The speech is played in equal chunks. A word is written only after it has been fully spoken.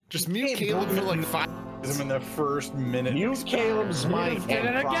Just mute Caleb for like 5 minutes. In the first minute. Mute Caleb's mic. Did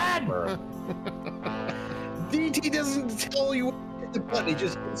it again. DT doesn't tell you what to hit the button. He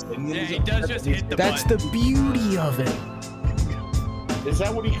just hits it. Yeah, he does just hit the That's button. the beauty of it. Is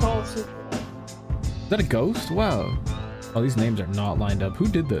that what he calls it? Is that a ghost? Wow. Oh, these names are not lined up. Who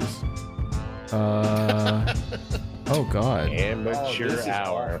did this? Oh God. Amateur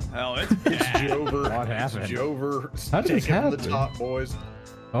hour. Oh, it's bad. Jover. What happened? Jover. How did this taking happen? the top, boys.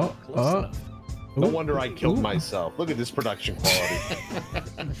 Oh, No wonder I killed myself. Look at this production quality.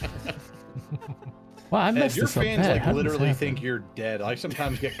 Wow, I And messed your this up fans bad. like How did this literally happen? think you're dead. I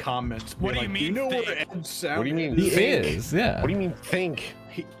sometimes get comments. What being do like, you mean know what think? Ed's sound What do you mean He think? is, yeah. What do you mean think?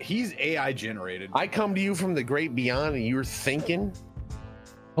 He's AI generated. I come to you from the great beyond and you're thinking?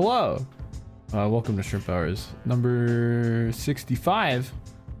 Hello. Welcome to Shrimp Hours, number 65.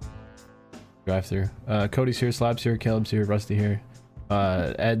 Drive through. Cody's here, Slab's here, Caleb's here, Rusty here.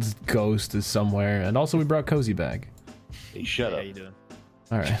 Ed's ghost is somewhere, and also we brought Cozy back. Hey, shut How up. you doing?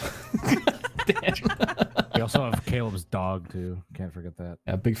 All right. We also have Caleb's dog too. Can't forget that.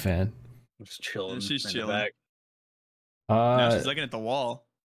 Yeah, big fan. Just chilling. She's in the chilling. back. Now she's looking at the wall.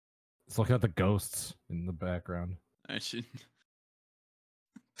 Let's look at the ghosts in the background. I should.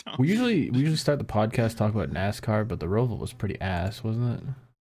 we usually start the podcast talking about NASCAR, but the Roval was pretty ass, wasn't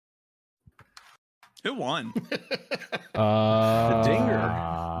it? Who won? The Dinger.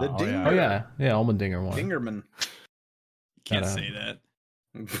 The Oh, Dinger. Oh yeah, Allmendinger won. Dingerman. You can't Shut up. say that.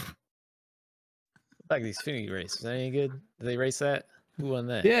 Like these Xfinity races. Is that any good? Did they race that? Who won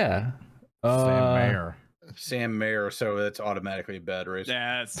that? Yeah. Sam Mayer. Sam Mayer, so that's automatically a bad race.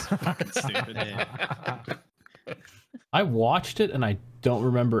 That's fucking stupid. I watched it and I don't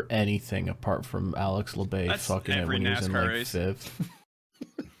remember anything apart from Alex LeBay That's fucking it every when he was in NASCAR like race. fifth.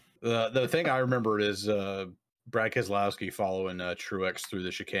 The thing I remember is Brad Keselowski following Truex through the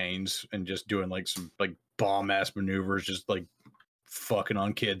chicanes and just doing like some like bomb ass maneuvers, just like fucking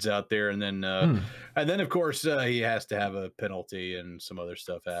on kids out there, and then of course he has to have a penalty and some other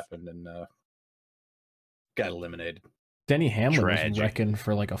stuff happened and got eliminated. Denny Hamlin was Tragic. wrecking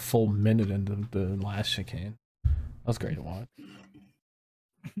for like a full minute into the last chicane. That was great to watch.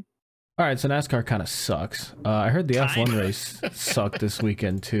 All right, so NASCAR kind of sucks. I heard the F1 Kinda. race sucked this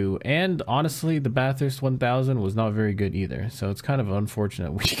weekend too, and honestly, the Bathurst 1000 was not very good either. So it's kind of an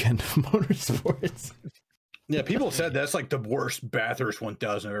unfortunate weekend of motorsports. Yeah, people said that's like the worst Bathurst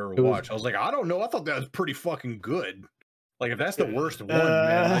 1000 I've ever was- watched. I was like, I don't know. I thought that was pretty fucking good. Like if that's the worst one,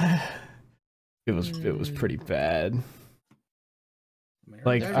 man. Like, it was pretty bad. man,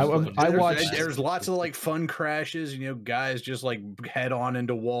 Like, I watched- There's lots of like fun crashes. You know, guys just like head on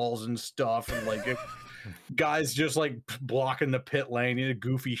into walls and stuff, and like guys just like blocking the pit lane. You know,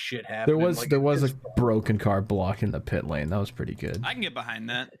 goofy shit happening. There Like, was a it's- broken car blocking the pit lane. That was pretty good. I can get behind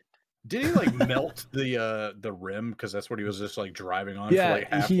that. Did he like melt the rim because that's what he was just like driving on? Yeah, for, like,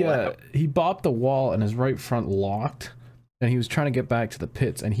 half he lap? he bopped the wall and his right front locked, and he was trying to get back to the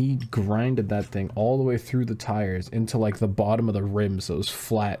pits, and he grinded that thing all the way through the tires into like the bottom of the rim, so it was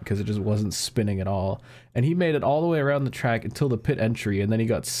flat because it just wasn't spinning at all. And he made it all the way around the track until the pit entry, and then he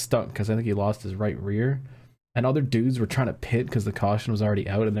got stuck because I think he lost his right rear. And other dudes were trying to pit because the caution was already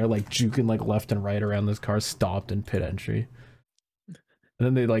out, and they're like juking like left and right around this car, stopped in pit entry. And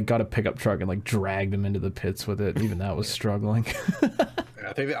then they like got a pickup truck and like dragged him into the pits with it. And even that was struggling.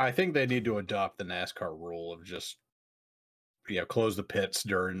 I think they need to adopt the NASCAR rule of just close the pits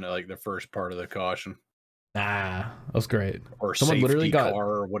during like the first part of the caution That was great. or Someone safety literally got- car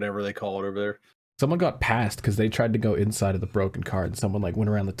or whatever they call it over there. Someone got passed because they tried to go inside of the broken car, and someone like went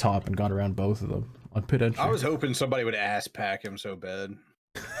around the top and got around both of them on pit entry. I was hoping somebody would ass pack him so bad.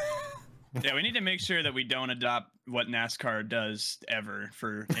 Yeah, we need to make sure that we don't adopt what NASCAR does ever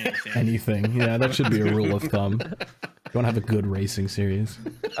for anything. Anything. Yeah, that should be a rule of thumb. You want to have a good racing series.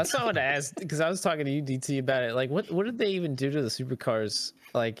 That's what I wanted to ask because I was talking to you, DT, about it. Like, what did they even do to the supercars?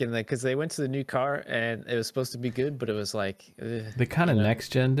 Like, because they went to the new car and it was supposed to be good, but it was like They kind of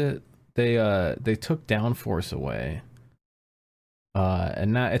next gen'd it. They took downforce away.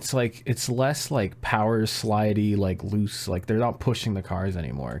 And now it's like it's less like power slidey, like loose, like they're not pushing the cars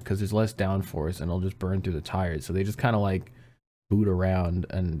anymore because there's less downforce and it'll just burn through the tires. So they just kind of like boot around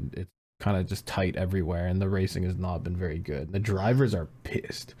and it's kind of just tight everywhere, and the racing has not been very good. The drivers are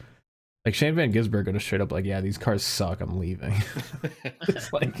pissed. Like Shane Van Gisbergen was straight up like, yeah, these cars suck, I'm leaving.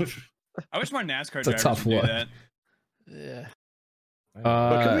 It's like I wish more NASCAR It's a drivers tough would do look. that. yeah.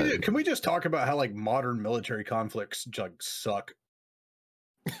 But can we just talk about how like modern military conflicts like suck?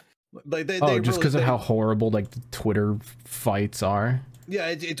 Like they just really- because of how horrible like the Twitter fights are. Yeah,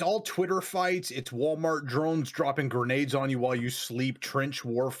 it's all Twitter fights. It's Walmart drones dropping grenades on you while you sleep, trench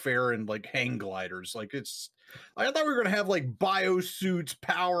warfare, and like hang gliders. Like I thought we were gonna have like biosuits,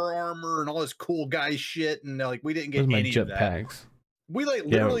 power armor, and all this cool guy shit, and like we didn't get Where's my any of that. jetpacks? We like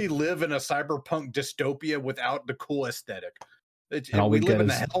literally live in a cyberpunk dystopia without the cool aesthetic. all We we live get in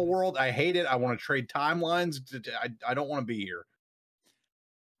the is- hell world. I hate it. I want to trade timelines. I don't want to be here.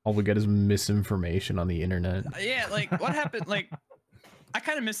 All we get is misinformation on the internet. Yeah, like what happened? Like, I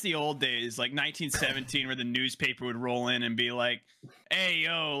kind of miss the old days, like 1917, where the newspaper would roll in and be like, "Hey,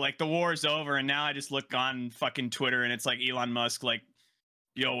 yo, like the war's over," and now I just look on fucking Twitter and it's like Elon Musk, like,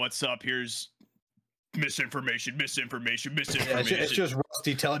 "Yo, what's up? Here's misinformation." Yeah, it's just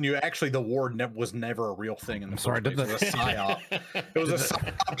Rusty telling you actually the war was never a real thing. In the sorry, first did place. It was a psyop. It was a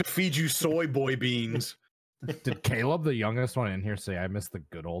psyop to feed you soy boy beans. Did Caleb, the youngest one in here, say I miss the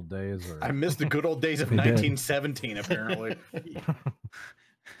good old days? Or I miss the good old days of He did. 1917. Apparently,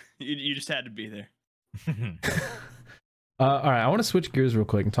 you just had to be there. All right, I want to switch gears real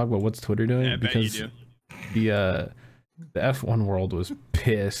quick and talk about what's Twitter doing Yeah, I bet you because do. the F1 world was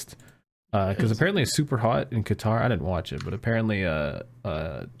pissed because apparently it's super hot in Qatar. I didn't watch it, but apparently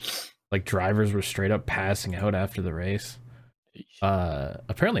like drivers were straight up passing out after the race.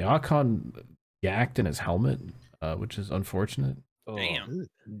 Apparently Ocon yacked in his helmet, which is unfortunate. Damn.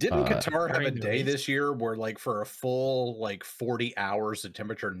 didn't Qatar have a during the day race? this year where, like, for a full like 40 hours, the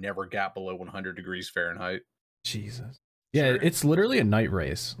temperature never got below 100 degrees Fahrenheit? Jesus. Yeah, Sure. it's literally a night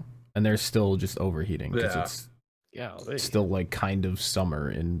race, and they're still just overheating because Yeah. it's Yeah, still like kind of summer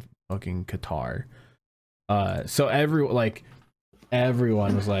in fucking Qatar. So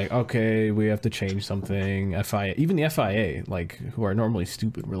everyone was like, okay, we have to change something. Even the FIA, like, who are normally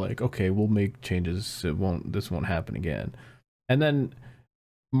stupid, were like, okay, we'll make changes. This won't happen again. And then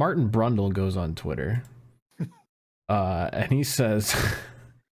Martin Brundle goes on Twitter, and he says,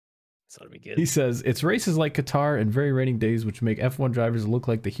 That's ought to be good. he says, it's races like Qatar and very rainy days which make F1 drivers look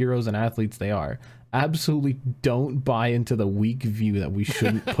like the heroes and athletes they are. Absolutely don't buy into the weak view that we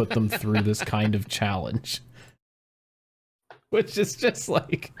shouldn't put them through this kind of challenge. Which is just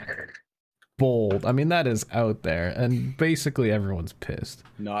like bold. I mean, that is out there, and basically everyone's pissed.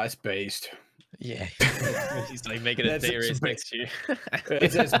 Nice based. Yeah, he's like making a That's- day it's race ba- next year.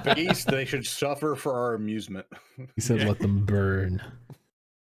 It says based. They should suffer for our amusement. He said, "Let them burn."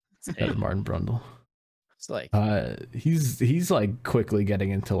 Hey, That's Martin Brundle. it's like He's like quickly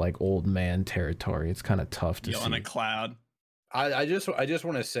getting into like old man territory. It's kind of tough to Yo, on a see. cloud. I just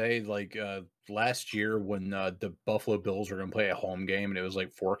want to say, like, last year when the Buffalo Bills were going to play a home game and it was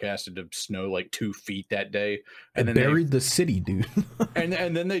like forecasted to snow like 2 feet that day, And and then buried the city, dude. and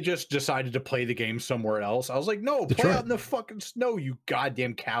then they just decided to play the game somewhere else. I was like, no, play Detroit. out in the fucking snow, you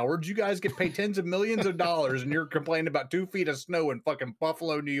goddamn cowards! You guys get paid tens of millions of dollars, and you're complaining about 2 feet of snow in fucking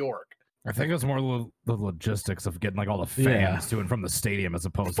Buffalo, New York. I think it's more the logistics of getting like all the fans Yeah. to and from the stadium as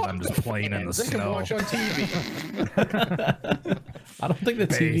opposed to them just playing in the They can snow. watch on TV. I don't think the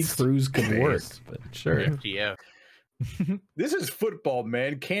TV Based. crews could work, Based. but sure. Yeah. This is football,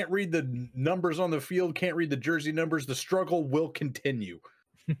 man. Can't read the numbers on the field. Can't read the jersey numbers. The struggle will continue.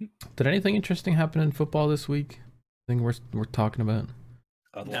 Did anything interesting happen in football this week? Thing we're talking about?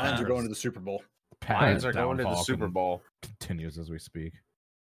 The Lions are going to the Super Bowl. Lions Pat's are going to the downfall Super Bowl. Continues as we speak.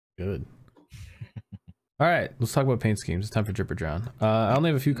 Good. All right, let's talk about paint schemes. It's time for Drip or Drown. I only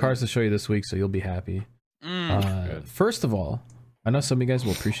have a few cars to show you this week, so you'll be happy. Mm. First of all, I know some of you guys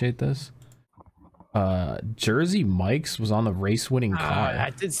will appreciate this. Jersey Mike's was on the race-winning car. I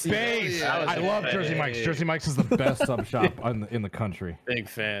did see. Base. that. I love Jersey Mike's. Jersey Mike's is the best sub shop in the country. Big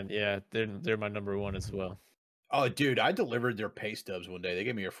fan. Yeah, they're my number one as well. Oh, dude, I delivered their pay stubs one day. They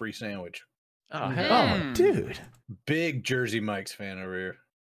gave me a free sandwich. Oh, Mhm. hell. Oh, dude. Big Jersey Mike's fan over here.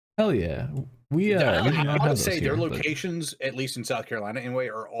 Hell yeah. We do I not have would those say their here, but- locations, at least in South Carolina anyway,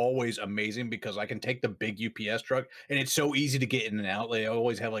 are always amazing because I can take the big UPS truck and it's so easy to get in and out. They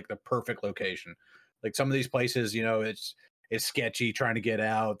always have like the perfect location. Like some of these places, you know, it's sketchy trying to get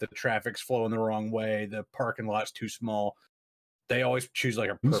out. The traffic's flowing the wrong way. The parking lot's too small. They always choose like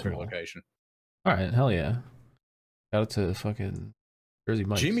a perfect Useful. location. All right, hell yeah. Shout out to fucking Jersey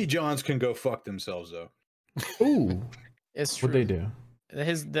Mike's. Jimmy John's can go fuck themselves though. Ooh, It's true. what'd they do?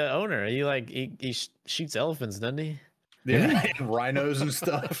 The owner, he shoots elephants, doesn't he? Yeah, and rhinos and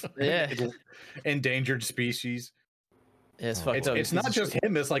stuff. Yeah. Endangered species. Yeah, it's fucked up. It's not just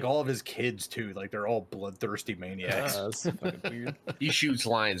him, it's like all of his kids too. Like they're all bloodthirsty maniacs. That's fucking weird. He shoots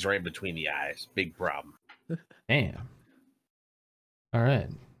lines right between the eyes. Big problem. Damn. All right.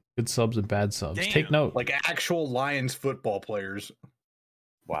 Good subs and bad subs. Damn. Take note. Like actual Lions football players.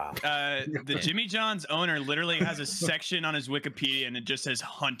 Wow. The Jimmy John's owner literally has a section on his Wikipedia and it just says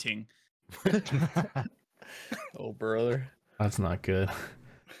hunting. Oh, brother. That's not good.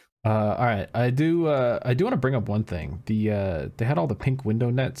 All right, I do want to bring up one thing. They had all the pink window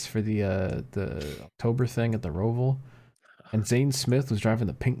nets for the October thing at the Roval, and Zane Smith was driving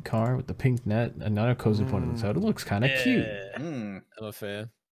the pink car with the pink net, and I know Cozy pointed this out. It looks kind of cute. I'm a fan.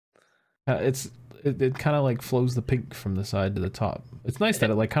 It kind of like flows the pink from the side to the top. It's nice that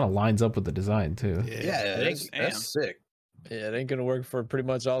it like kind of lines up with the design too. Yeah, that's sick. Yeah, it ain't gonna work for pretty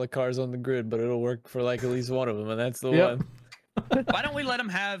much all the cars on the grid, but it'll work for like at least one of them, and that's the one. Why don't we let them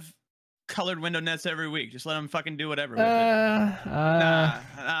have colored window nets every week? Just let them fucking do whatever with it.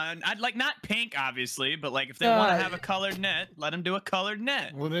 I'd like not pink, obviously, but like if they want to have a colored net, let them do a colored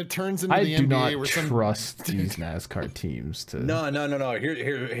net. When it turns into I the do NBA, not trust these NASCAR teams to. No.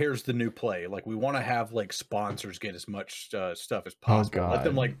 Here's the new play. Like we want to have like sponsors get as much stuff as possible. Let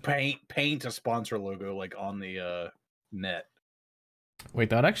them like paint a sponsor logo like on the net. Wait,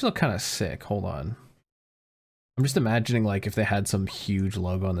 that actually look kind of sick. Hold on. I'm just imagining like if they had some huge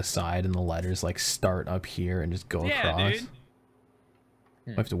logo on the side and the letters like start up here and just go across. Dude.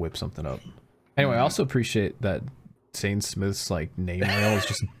 I have to whip something up. Anyway, I also appreciate that Zane Smith's like name rail is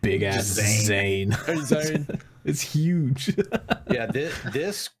just big ass Zane. It's huge. Yeah,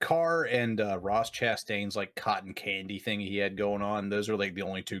 this car and Ross Chastain's like cotton candy thing he had going on. Those are like the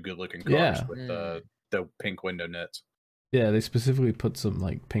only two good looking cars with the pink window nets. Yeah, they specifically put some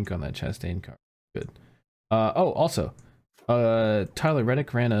like pink on that Chastain car. Good. Also, Tyler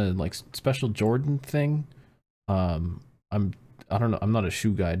Reddick ran a like special Jordan thing. I don't know. I'm not a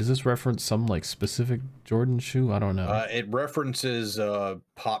shoe guy. Does this reference some like specific Jordan shoe? I don't know. It references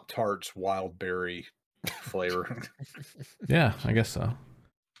Pop-Tarts wild berry flavor. Yeah, I guess so.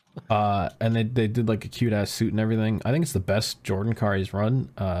 And they did like a cute ass suit and everything. I think it's the best Jordan car he's run.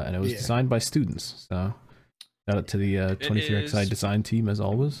 And it was designed by students. So shout out to the 23XI design team as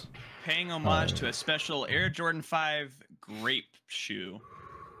always. Paying homage to a special Air Jordan 5 grape shoe.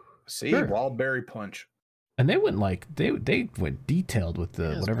 See, wild berry punch. And they went like they went detailed with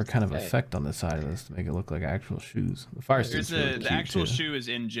the whatever kind of effect on the side of this to make it look like actual shoes. The fire suit's really the cute actual too. shoe is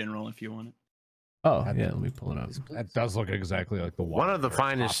in general if you want it. Oh yeah, let me pull it up. That does look exactly like the one of the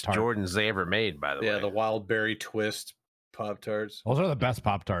finest Pop-Tart. Jordans they ever made, by the way. Yeah, the wild berry twist Pop-Tarts. Those are the best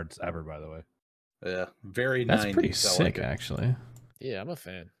Pop-Tarts ever, by the way. Yeah, very That's 90s. pretty sick, actually. Yeah, I'm a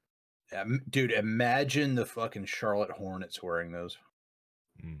fan. Yeah, dude, imagine the fucking Charlotte Hornets wearing those.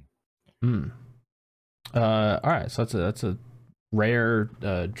 All right, so that's a rare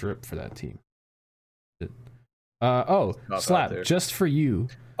drip for that team. Slap just for you.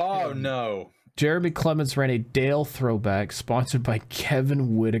 Oh no. Jeremy Clements ran a Dale throwback sponsored by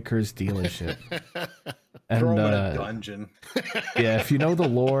Kevin Whitaker's dealership. And, throw him in a dungeon. Yeah, if you know the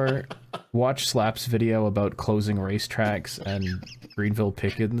lore, watch Slap's video about closing racetracks and Greenville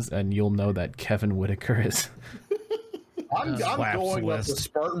Pickens, and you'll know that Kevin Whitaker is. I'm going up to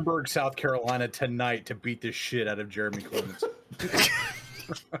Spartanburg, South Carolina tonight to beat the shit out of Jeremy Clements.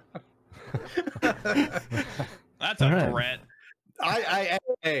 That's a threat.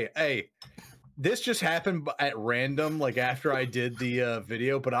 Hey, this just happened at random, like after I did the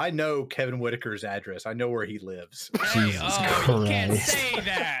video, but I know Kevin Whitaker's address. I know where he lives. Jesus Christ. You can't say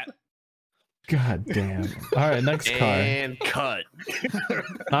that. God damn. All right, next car. And cut.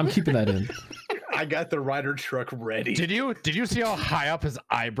 I'm keeping that in. I got the Ryder truck ready. Did you see how high up his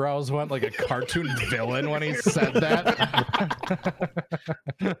eyebrows went like a cartoon villain when he said that?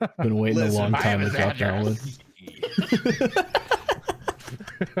 Been waiting a long time to drop that one.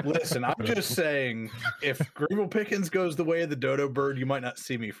 Listen, I'm just saying, if Greenville Pickens goes the way of the dodo bird, you might not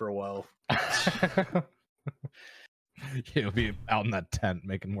see me for a while. He'll be out in that tent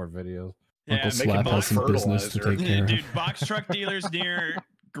making more videos. Uncle Slap has some business to take care of. Dude, box truck dealers near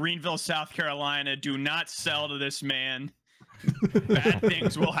Greenville, South Carolina, do not sell to this man. Bad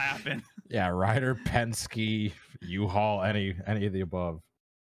things will happen. Yeah, Ryder, Penske, U-Haul, any of the above.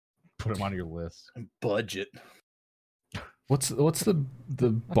 Put him on your list. Budget. What's the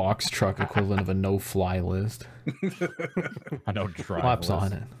box truck equivalent of a no-fly list? I don't drive. Slaps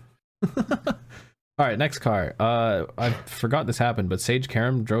on it. All right, next car. I forgot this happened, but Sage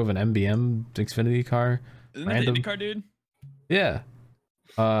Karam drove an MBM Xfinity car. Isn't that the IndyCar dude? Yeah.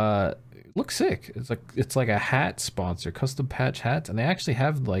 Looks sick. It's like a hat sponsor, custom patch hats, and they actually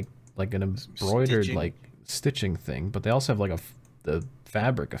have like an embroidered like stitching thing, but they also have like the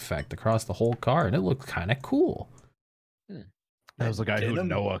fabric effect across the whole car, and it looks kind of cool. That was the guy who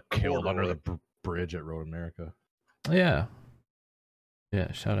Noah killed under the bridge at Road America. Yeah.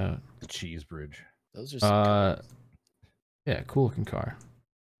 Yeah, shout out. The cheese bridge. Those are yeah, cool looking car.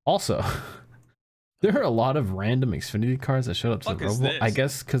 Also, there are a lot of random Xfinity cars that showed up to Fuck the is Roval. I this?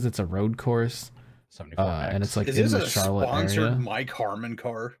 guess because it's a road course, 74 and it's like Is in this the a Charlotte sponsored area. Mike Harmon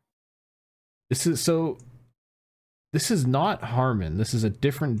car? This is not Harmon. This is a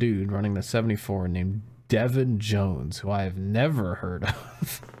different dude running the 74 named Devin Jones, who I have never heard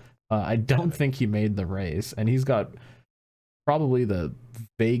of. I don't think he made the race, and he's got probably the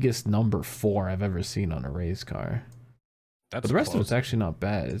vaguest number 4 I've ever seen on a race car. That's But the rest of close. it's actually not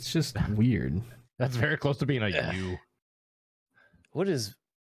bad. It's just weird. That's very close to being a Yeah. U. What is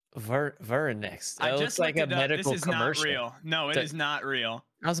Verinex? I It just looks like a looked it up. medical This is commercial. not real. No, it So- is not real.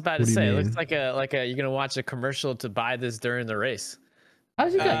 I was about What to do you say, it looks mean? like a you're gonna watch a commercial to buy this during the race.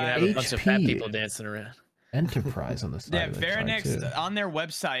 How's he You're got gonna Have a bunch of fat people HP dancing around. Enterprise on the side Yeah, of the car, Verinex too? on their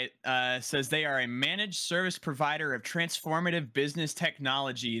website says they are a managed service provider of transformative business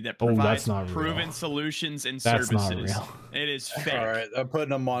technology that Oh, that's provides not real. proven solutions and That's services. not real. It is fake. All right, I'm putting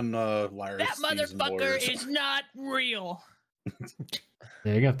them on Lyra's That Thieves and motherfucker Lawyers. is not real. Yeah,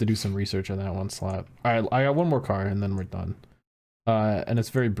 you're gonna have to do some research on that one, Slap. All right, I got one more car and then we're done. And it's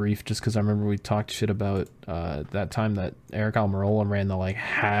very brief, just because I remember we talked shit about that time that Eric Almirola ran the like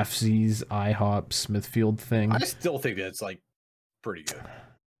halfsies IHOP Smithfield thing. I still think that's like pretty good.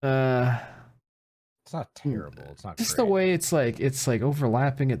 It's not terrible. It's not Just great. the way it's like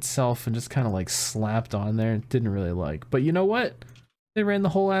overlapping itself and just kind of like slapped on there. Didn't really like. But you know what? They ran the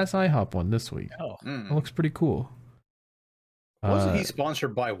whole ass IHOP one this week. Oh, It looks pretty cool. Wasn't he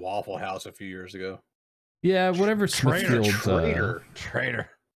sponsored by Waffle House a few years ago? Yeah, whatever Traitor, Smithfield. Traitor.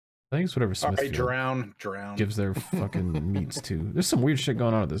 I think it's whatever All right, Smithfield drown. gives their fucking meats to. There's some weird shit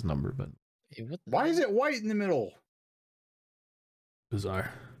going on with this number, but hey, what the- Why is it white in the middle?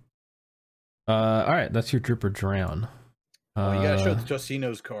 bizarre. All right, that's your drip or drown. Oh, you gotta show the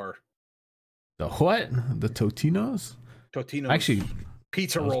Tostino's car. The what? The Totinos? Tostino's Actually,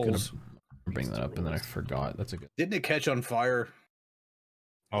 pizza I was gonna rolls. bring that up and then I forgot. That's a good. Didn't it catch on fire?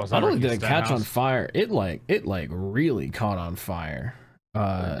 Oh, is that Not only Ricky did it catch on Stenhouse? fire, it really caught on fire.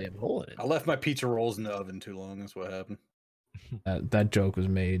 damn hole in it. I left my pizza rolls in the oven too long. That's what happened. That joke was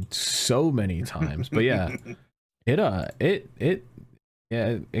made so many times, but yeah,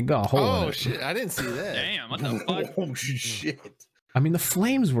 it got a hole in Oh it. shit! I didn't see that. Damn, what the fuck? Oh shit! I mean, the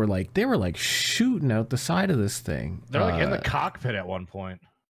flames were like shooting out the side of this thing. They're like in the cockpit at one point.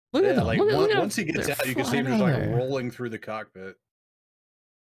 Look at Yeah, them. like look at once he gets they're out, you can see him flying just like out there. rolling through the cockpit.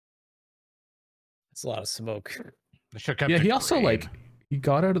 It's a lot of smoke. They should have kept Yeah, it he also green. like he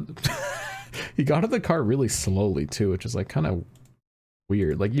got out of the he got out of the car really slowly too, which is like kind of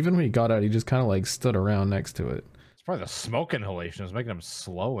weird. Like even when he got out, he just kind of like stood around next to it, It's probably the smoke inhalation is making him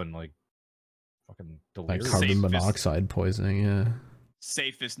slow and like fucking like delirious. carbon Safest. monoxide poisoning. Yeah,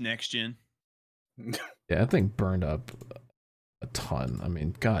 Safest next gen. yeah, that thing burned up a ton. I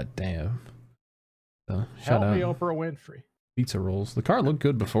mean, god damn. So, shout Help me, out Oprah Winfrey. pizza rolls. The car looked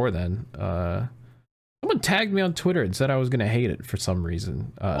good before then. Someone tagged me on Twitter and said I was gonna hate it for some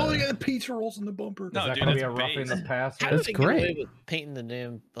reason. Oh, they got the pizza rolls in the bumper. No, Is that dude, gonna be that's a rough in base. the past? How That's did they get away great. with painting the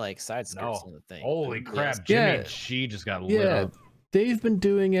damn like side skirts No. on the thing? Holy Yes. crap! Jimmy Yeah. and she just got lit Yeah, up. they've been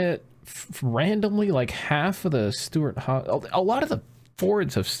doing it randomly. Like half of the a lot of the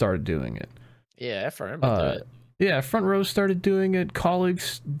Fords have started doing it. Yeah, I remember that. Yeah, front row started doing it.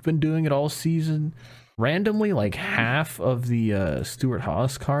 Colleagues been doing it all season. Randomly, like half of the Stuart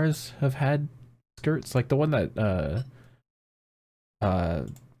Haas cars have had skirts. Like the one that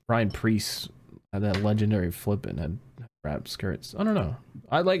Ryan Preece had, that legendary flippin' had wrapped skirts. I don't know.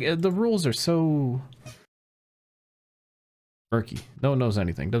 I like the rules are so murky. No one knows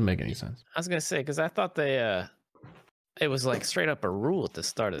anything. Doesn't make any sense. I was gonna say because I thought they it was like straight up a rule at the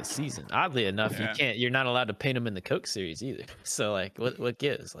start of the season. Oddly enough, Yeah. you're not allowed to paint them in the Coke series either. So like, what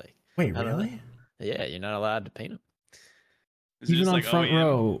gives? Like, Wait, I don't know. really? Yeah, you're not allowed to paint them. Is it Even just on like front OEM?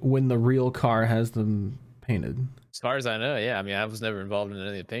 row, when the real car has them painted. As far as I know, yeah. I mean, I was never involved in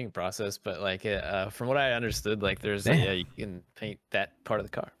any of the painting process, but like, from what I understood, like, there's Damn. yeah, you can paint that part of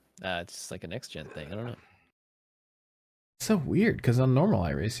the car. It's just like a next gen thing. I don't know. It's so weird because on normal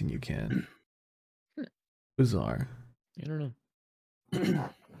iRacing you can. Bizarre. I don't know.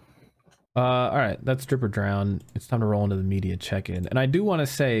 All right, that's Drip or Drown. It's time to roll into the media check-in. And I do want to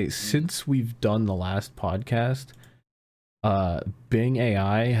say, since we've done the last podcast, Bing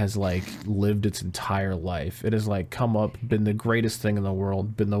AI has like lived its entire life. It has like come up, been the greatest thing in the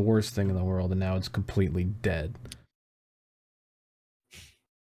world, been the worst thing in the world, and now it's completely dead.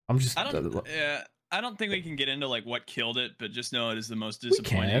 I'm just I don't think we can get into like what killed it, but just know it is the most can.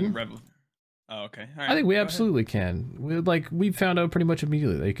 disappointing. Oh, okay. All I right, think we go ahead. absolutely can. We found out pretty much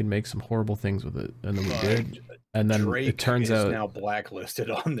immediately they can make some horrible things with it, and then we did. And then Drake it turns is out now blacklisted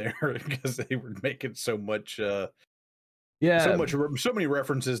on there because they were making so much, so many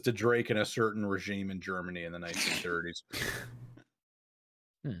references to Drake and a certain regime in Germany in the 1930s.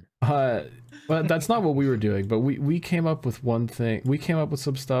 But that's not what we were doing. But we came up with one thing. We came up with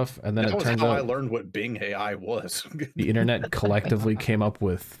some stuff, and then That it was turns how I out learned what Bing AI was. the internet collectively came up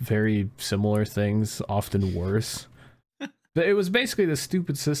with very similar things, often worse. But it was basically this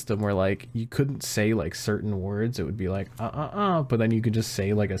stupid system where like you couldn't say like certain words. It would be like but then you could just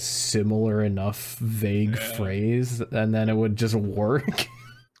say like a similar enough vague phrase, and then it would just work.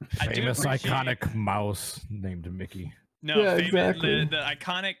 Famous iconic mouse named Mickey. No, Yeah, exactly. The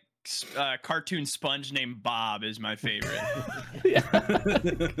iconic cartoon sponge named Bob is my favorite.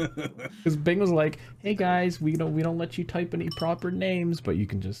 Because Bing was like, "Hey guys, we don't let you type any proper names, but you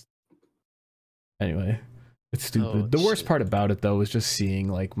can just." Anyway, it's stupid. Oh, The worst shit. part about it though was just seeing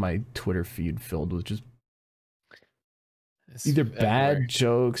like my Twitter feed filled with just It's either bad everywhere.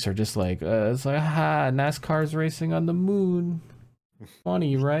 jokes or just like it's like, "Ha, NASCAR's racing on the moon."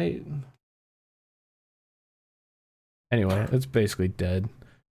 Funny, right? Anyway, it's basically dead.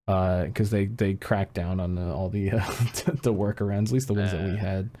 Because they cracked down on all the the workarounds, at least the ones that we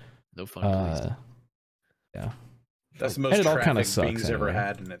had. No fun. please. Yeah. That's the And most it all kinda traffic sucks Bing's ever anyway.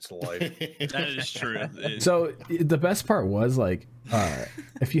 had in its life. That is true. So the best part was like,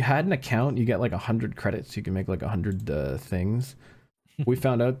 if you had an account, you get like 100 credits. You can make like 100 things. We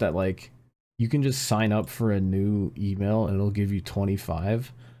found out that like you can just sign up for a new email and it'll give you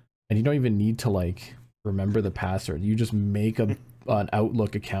 25, and you don't even need to like remember the password. You just make an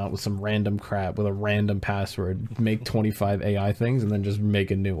Outlook account with some random crap with a random password, make 25 AI things, and then just make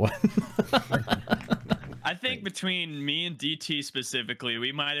a new one. I think between me and DT specifically,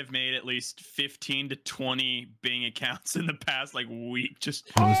 we might have made at least 15 to 20 Bing accounts in the past like week. Just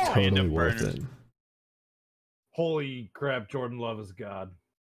It was totally random worth burners. it. Holy crap, Jordan Love is God.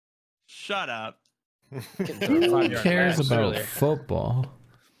 Shut up. Who cares about earlier. football?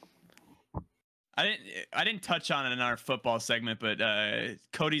 I didn't touch on it in our football segment, but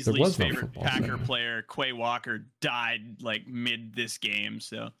Cody's There least was no favorite football Packer segment. player, Quay Walker, died like mid this game.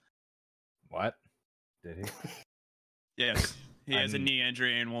 So What? Did he? yes, he has a I'm- knee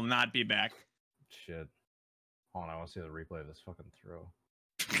injury and will not be back. Shit. Hold on, I want to see the replay of this fucking throw.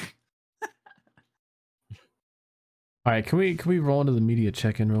 All right, can we roll into the media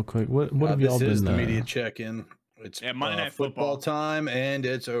check-in real quick? What have y'all this been? is the media check-in. It's Yeah, Monday Night football Football. time, and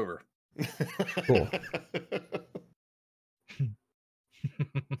it's over. Cool.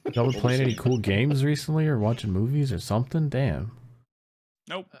 Y'all been playing any cool games recently, or watching movies or something? Damn.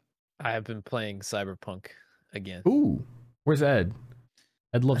 Nope. I have been playing Cyberpunk again. Ooh, where's Ed?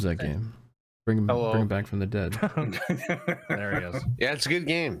 Ed loves that game. Bring him back from the dead. There he is. Yeah, it's a good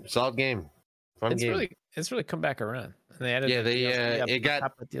game. Solid game. Fun game. It's really come back around. And they added Yeah, they, DLC, it got-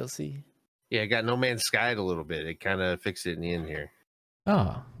 top of DLC. Yeah, it got No Man's Sky a little bit. It kind of fixed it in the end here.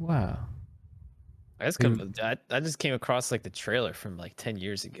 Oh wow. I just came across like the trailer from like 10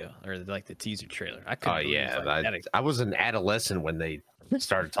 years ago, or like the teaser trailer. I couldn't Oh believe, yeah, like, I was an adolescent when they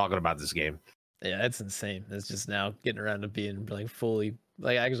started talking about this game. yeah, it's insane. It's just now getting around to being like fully,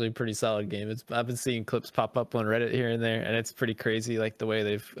 like actually a pretty solid game. I've been seeing clips pop up on Reddit here and there, and it's pretty crazy, like the way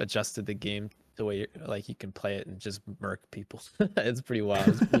they've adjusted the game, the way like you can play it and just murk people. It's pretty wild.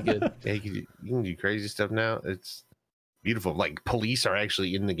 It's pretty good. Yeah, you can do crazy stuff now. It's beautiful. Like police are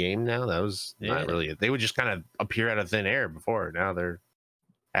actually in the game now. That was not Yeah. really. They would just kind of appear out of thin air before. Now they're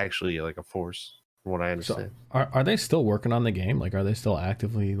actually like a force, from what I So understand. are they still working on the game? Like, are they still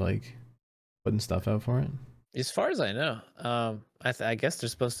actively like putting stuff out for it? As far as I know, I guess they're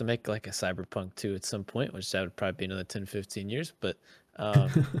supposed to make like a Cyberpunk 2 at some point, which that would probably be another 10, 15 years. But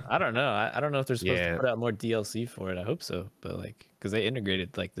I don't know. I don't know if they're supposed Yeah. to put out more DLC for it. I hope so. But like, because they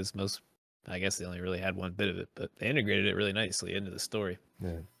integrated like this most, I guess they only really had one bit of it, but they integrated it really nicely into the story.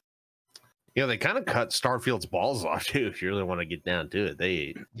 Yeah. You know, they kind of cut Starfield's balls off too. If you really want to get down to it,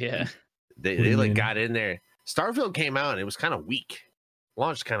 they Yeah. What do they you like mean? got in there. Starfield came out and it was kind of weak.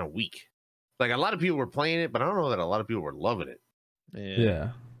 Launched kind of weak. Like a lot of people were playing it, but I don't know that a lot of people were loving it.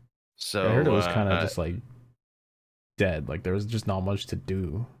 Yeah. So I heard it was kind of just like dead. Like there was just not much to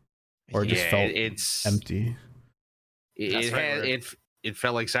do, or it just felt it's empty. That's It right had word. it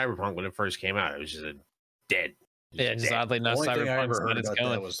felt like Cyberpunk when it first came out. It was just dead. Yeah, just dead. oddly The enough, only thing I ever Cyberpunk's heard not as about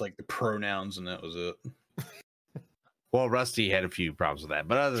going. that was like the pronouns, and that was it. Well, Rusty had a few problems with that,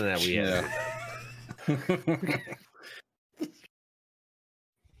 but other than that, we had.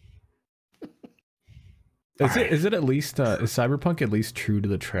 Is it at least is Cyberpunk at least true to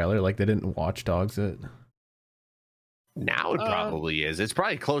the trailer? Like they didn't Watch Dogs it? Now it probably is. It's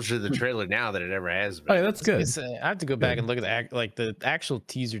probably closer to the trailer now than it ever has been. Oh, yeah, that's good. I have to go back and look at the actual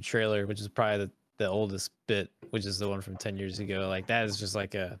teaser trailer, which is probably the oldest bit, which is the one from 10 years ago. Like that is just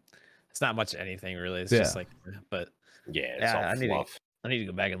like it's not much of anything really. It's just like, but it's all fluff. I need to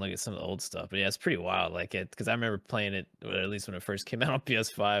go back and look at some of the old stuff. But yeah, it's pretty wild. Like it, because I remember playing it, or at least when it first came out on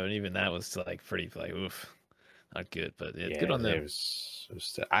PS5, and even that was like pretty like oof, not good. But it's good on them.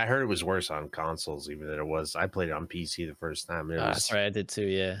 I heard it was worse on consoles even than it was. I played it on PC the first time. That's right, I did too.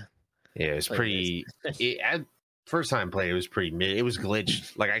 Yeah, it was pretty. First time I played it was pretty mid. It was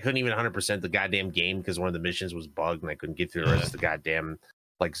glitched. Like I couldn't even 100% the goddamn game because one of the missions was bugged and I couldn't get through the rest of the goddamn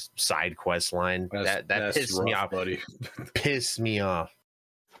like side quest line. That pissed me off, buddy. Pissed me off.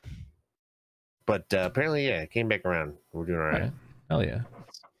 But apparently, it came back around. We're doing all right. Hell yeah.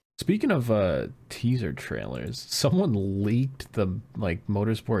 Speaking of teaser trailers, someone leaked the like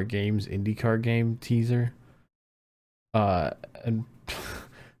Motorsport Games IndyCar game teaser. And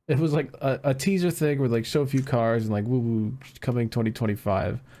it was like a teaser thing where like show a few cars and like woo woo coming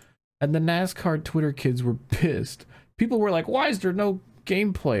 2025. And the NASCAR Twitter kids were pissed. People were like, why is there no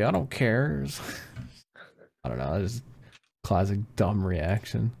gameplay? I don't care. I don't know. It's classic dumb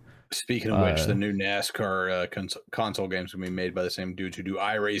reaction. Speaking of which, the new NASCAR console games will be made by the same dudes who do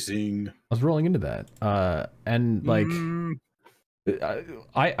iRacing. I was rolling into that. And like,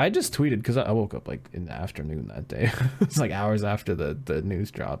 I just tweeted because I woke up like in the afternoon that day. It's like hours after the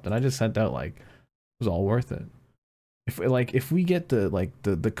news dropped, and I just sent out like it was all worth it. If we get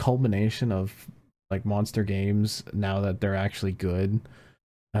the culmination of like Monster Games now that they're actually good,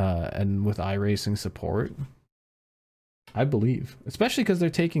 and with iRacing support, I believe, especially because they're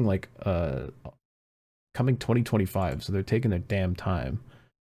taking like coming 2025, so they're taking their damn time,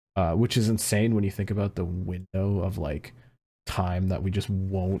 which is insane when you think about the window of like time that we just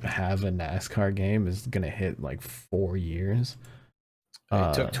won't have a NASCAR game is gonna hit like 4 years.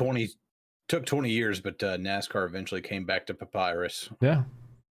 It took 20 years, but NASCAR eventually came back to Papyrus. Yeah.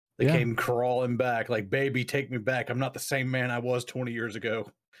 They came crawling back like, baby, take me back. I'm not the same man I was 20 years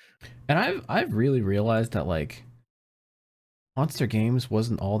ago. And I've really realized that like Monster Games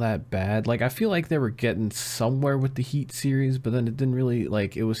wasn't all that bad. Like I feel like they were getting somewhere with the Heat series, but then it didn't really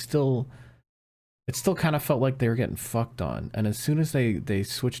like it still kind of felt like they were getting fucked on. And as soon as they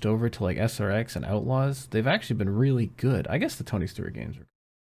switched over to like SRX and Outlaws, they've actually been really good. I guess the Tony Stewart games were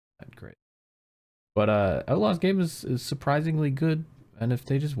great. But Outlaws game is surprisingly good, and if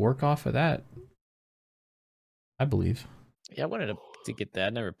they just work off of that, I believe. Yeah, I wanted to get that. I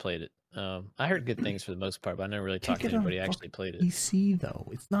never played it. I heard good things for the most part, but I never really talked to anybody who actually played it. PC though,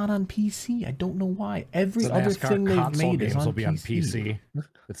 it's not on PC. I don't know why. Every other thing they've made is on will be PC. On PC.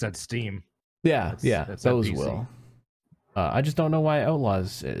 It's at Steam. Yeah, those will. I just don't know why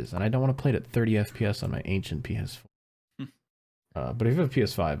Outlaws is, and I don't want to play it at 30 FPS on my ancient PS4. But if you have a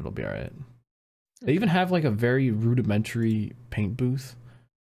PS5, it'll be alright. They even have like a very rudimentary paint booth.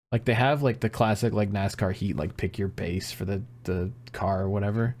 Like they have like the classic like NASCAR Heat, like pick your base for the car or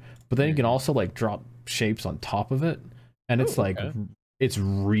whatever. But then you can also like drop shapes on top of it, and it's like it's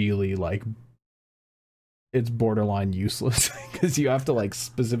really like it's borderline useless because you have to like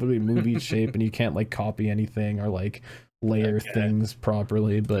specifically move each shape, and you can't like copy anything or like layer things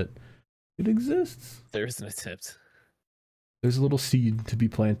properly. But it exists. There's an attempt. There's a little seed to be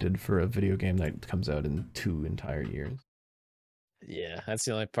planted for a video game that comes out in 2 entire years. Yeah, that's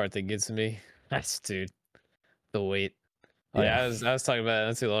the only part that gets me. That's the wait. Yeah, I was talking about it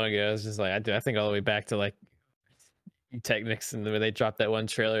not too long ago. I was just like, I think all the way back to like Technics and when they dropped that one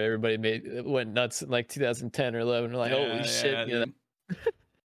trailer, everybody went nuts in like 2010 or 11. They're like, holy shit! You know,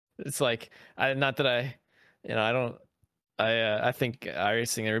 it's like I think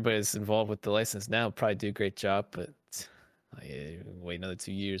iRacing, everybody that's involved with the license now probably do a great job, but wait another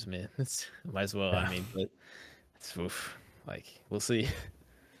 2 years, man. Might as well. I mean, but it's like we'll see.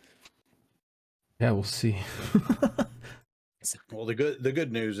 Yeah, we'll see. Well, the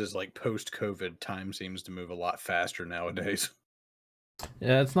good news is like post-COVID, time seems to move a lot faster nowadays.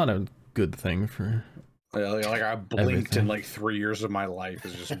 Yeah, it's not a good thing for. Like I blinked and like 3 years of my life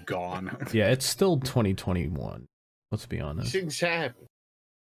is just gone. Yeah, it's still 2021. Let's be honest. Things happen.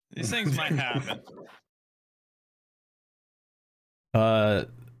 These things might happen.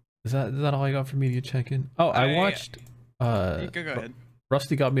 Is that all I got for media check-in? Oh, I watched. Go ahead.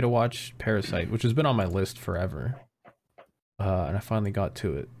 Rusty got me to watch Parasite, which has been on my list forever. And I finally got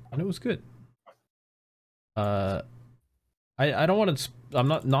to it, and it was good. I don't want to. I'm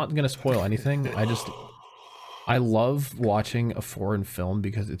not gonna spoil anything. I love watching a foreign film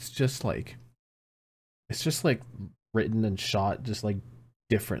because it's just like, it's just like written and shot just like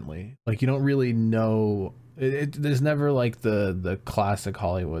differently. Like you don't really know. There's never like the classic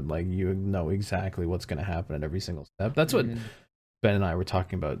Hollywood, like you know exactly what's going to happen at every single step. That's what Ben and I were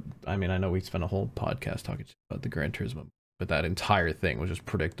talking about. I mean, I know we spent a whole podcast talking about the Gran Turismo, but that entire thing was just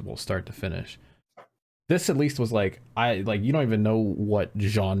predictable start to finish. This at least was like, you don't even know what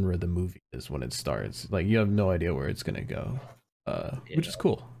genre the movie is when it starts. Like you have no idea where it's gonna go, which is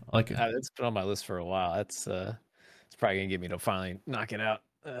cool. I like it. It's been on my list for a while. It's probably gonna get me to finally knock it out.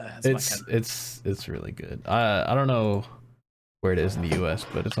 It's really good. I don't know where it is in the US,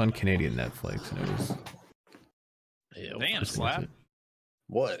 but it's on Canadian Netflix, and it was. Damn, Slap.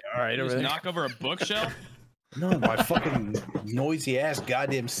 What? All right, over Just there. knock over a bookshelf. No, my fucking noisy ass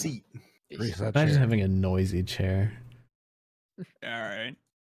goddamn seat. Imagine having a noisy chair. All right.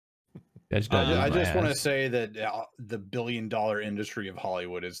 I just want to say that the billion-dollar industry of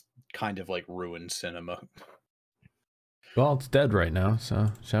Hollywood is kind of like ruined cinema. Well, it's dead right now,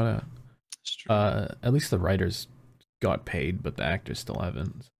 so shout out. At least the writers got paid, but the actors still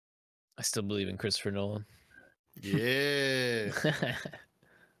haven't. I still believe in Christopher Nolan. Yeah.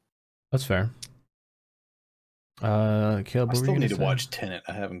 That's fair. Caleb, I still need to watch Tenet.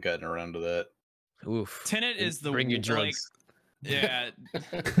 I haven't gotten around to that. Oof. Tenet is the Bring your like, drugs. yeah.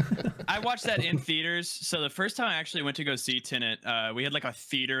 I watched that in theaters. So the first time I actually went to go see Tenet, we had like a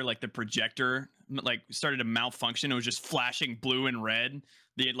theater, like the projector like started to malfunction. It was just flashing blue and red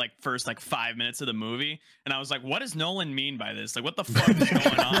the like first like 5 minutes of the movie, and I was like, what does Nolan mean by this? Like, what the fuck is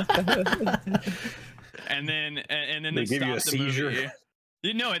going on? and then they give you a stopped the seizure. movie.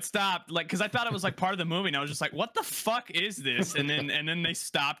 No, it stopped, like, because I thought it was like part of the movie, and I was just like, what the fuck is this? And then they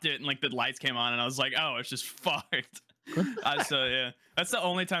stopped it, and like the lights came on, and I was like, oh, it's just fucked. So yeah, that's the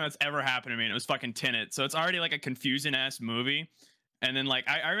only time that's ever happened to me, and it was fucking Tenet. So it's already like a confusing ass movie, and then like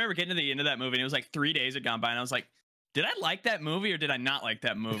I remember getting to the end of that movie, and it was like 3 days had gone by, and I was like, did I like that movie or did I not like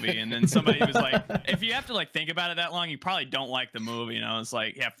that movie? And then somebody was like, if you have to like think about it that long, you probably don't like the movie. And I was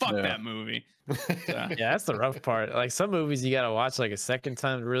like, yeah, fuck that movie. So, Yeah, that's the rough part. Like some movies you gotta watch like a second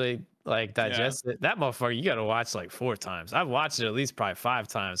time to really like digest it. That motherfucker you gotta watch like 4 times. I've watched it at least probably 5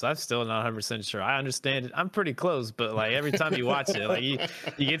 times. I'm still not 100% sure. I understand it. I'm pretty close, but like every time you watch it, like you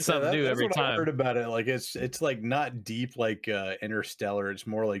get something new every what time. I heard about it. Like it's like not deep like Interstellar. It's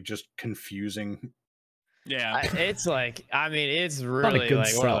more like just confusing. yeah. It's like, I mean, it's Not a really good like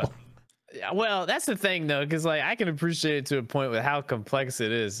sell. well, that's the thing though, because like I can appreciate it to a point with how complex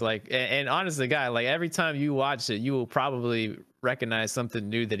it is. Like, and honestly, guy, like every time you watch it, you will probably recognize something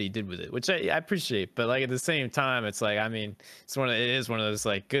new that he did with it, which I appreciate. But like at the same time, it's like, I mean, it is one of those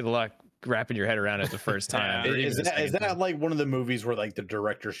like good luck wrapping your head around it the first time. or even Is the that second time. like one of the movies where like the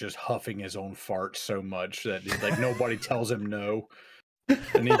director's just huffing his own fart so much that like nobody tells him no?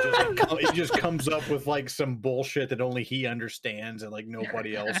 And he just comes up with like some bullshit that only he understands and like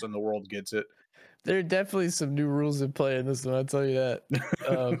nobody else in the world gets it. There are definitely some new rules in play in this one, I'll tell you that.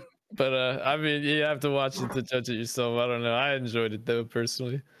 But I mean, you have to watch it to judge it yourself. I don't know. I enjoyed it though,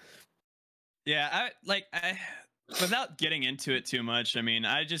 personally. Yeah, I without getting into it too much, I mean,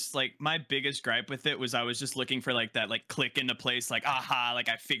 I just like my biggest gripe with it was I was just looking for like that like click into place, like aha, like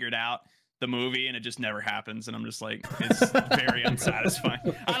I figured out the movie, and it just never happens, and I'm just like, it's very unsatisfying.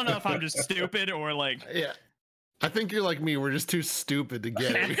 I don't know if I'm just stupid or like, Yeah. I think you're like me. We're just too stupid to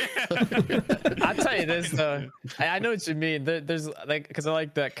get it. I'll tell you this though. I know what you mean. There's like, because I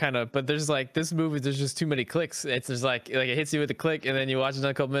like that kind of, but there's like this movie. There's just too many clicks. It's just like it hits you with a click, and then you watch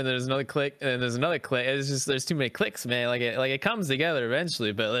another couple minutes. There's another click, and then there's another click. It's just there's too many clicks, man. Like it comes together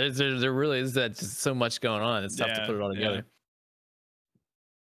eventually, but there really is that just so much going on. It's tough to put it all together.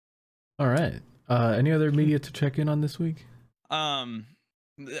 All right. Any other media to check in on this week?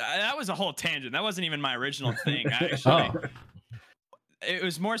 That was a whole tangent. That wasn't even my original thing. Actually, it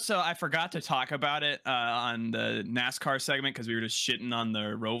was more so I forgot to talk about it on the NASCAR segment because we were just shitting on the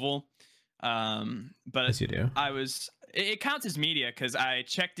Roval. But Yes, you do. It counts as media because I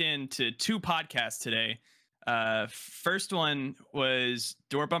checked into 2 podcasts today. First one was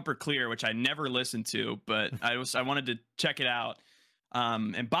Door Bumper Clear, which I never listened to, but I wanted to check it out.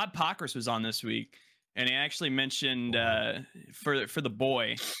 And Bob Pockris was on this week, and he actually mentioned for the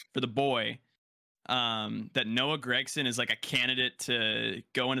boy that Noah Gregson is like a candidate to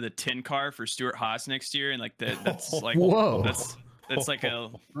go into the 10 car for Stuart Haas next year, and like that's like Whoa. that's like a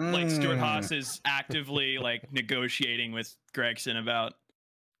like Stuart Haas is actively like negotiating with Gregson about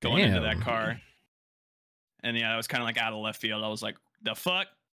going into that car. And yeah, I was kind of like out of left field. I was like, the fuck?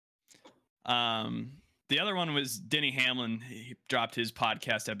 The other one was Denny Hamlin. He dropped his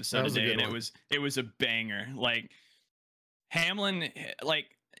podcast episode today, and it was a banger. Like Hamlin, like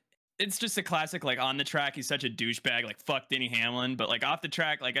it's just a classic. Like on the track, he's such a douchebag. Like fuck Denny Hamlin, but like off the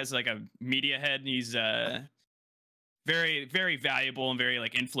track, like as like a media head, he's very, very valuable and very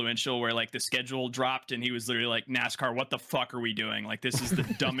like influential. Where like the schedule dropped and he was literally like, NASCAR, what the fuck are we doing? Like this is the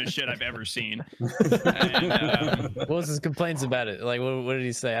dumbest shit I've ever seen. And, What was his complaints about it? Like, what did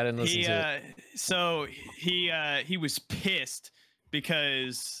he say? I didn't listen to it. So he was pissed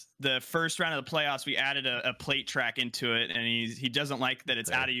because the first round of the playoffs we added a plate track into it, and he doesn't like that it's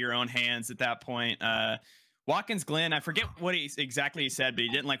out of your own hands at that point. Watkins Glen, I forget what exactly he said, but he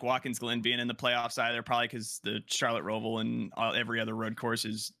didn't like Watkins Glen being in the playoffs either, probably because the Charlotte Roval and every other road course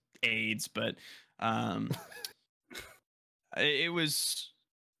is AIDS. But it was,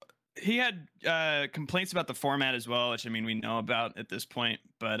 he had complaints about the format as well, which I mean we know about at this point.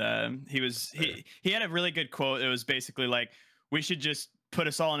 But he had a really good quote. It was basically like, we should just put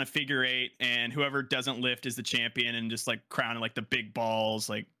us all in a figure eight, and whoever doesn't lift is the champion, and just like crown like the big balls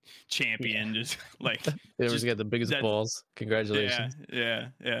like champion. Just like Whoever's got the biggest balls, congratulations. Yeah.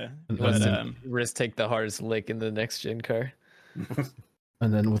 But risk take the hardest lick in the next gen car.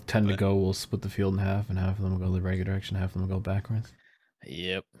 And then with 10 to go, we'll split the field in half, and half of them will go the regular direction, half of them will go backwards.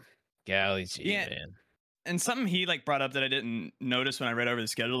 Yep. Golly gee, man. And something he like brought up that I didn't notice when I read over the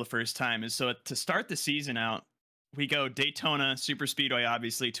schedule the first time is, so to start the season out, we go Daytona Super Speedway,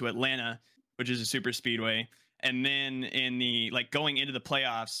 obviously, to Atlanta, which is a super speedway. And then in the like going into the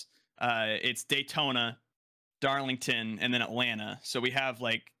playoffs, it's Daytona, Darlington, and then Atlanta. So we have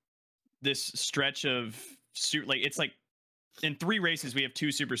like this stretch of like it's like in 3 races we have 2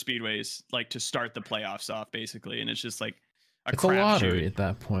 super speedways like to start the playoffs off basically, and it's just like it's a lottery at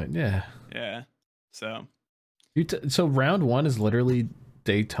that point. Yeah. So so round 1 is literally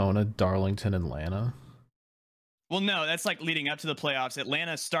Daytona, Darlington, Atlanta. Well, no, that's like leading up to the playoffs.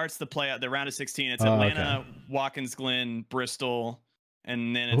 Atlanta starts the round of 16. It's Atlanta, okay. Watkins Glen, Bristol,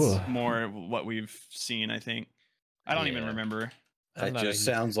 and then it's more what we've seen, I think. I don't even remember. That just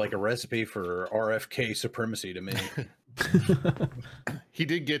sounds like a recipe for RFK supremacy to me. He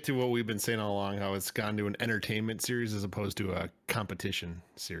did get to what we've been saying all along, how it's gone to an entertainment series as opposed to a competition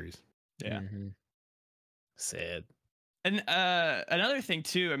series. Yeah. Mm-hmm. Sad. And another thing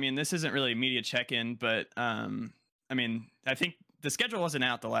too, I mean, this isn't really a media check-in, but I mean, I think the schedule wasn't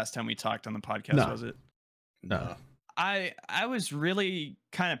out the last time we talked on the podcast, was it? No. I was really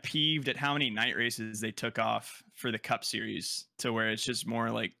kind of peeved at how many night races they took off for the Cup Series, to where it's just more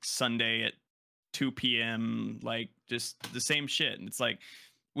like Sunday at 2 p.m., like just the same shit. And it's like,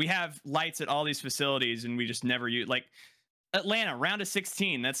 we have lights at all these facilities and we just never use, like Atlanta, round of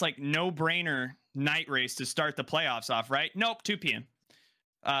 16, that's like no-brainer night race to start the playoffs off, right? Nope, 2 p.m.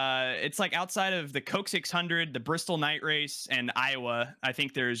 It's like outside of the Coke 600, the Bristol night race, and Iowa, I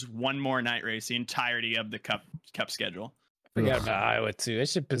think there's one more night race the entirety of the cup schedule. Forgot about Iowa too. That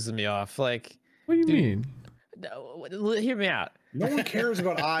shit pisses me off. Like, what do you mean? No, hear me out. No one cares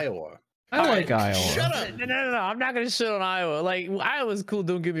about Iowa. I like Iowa. Shut up. No. I'm not gonna shit on Iowa. Like, Iowa's cool.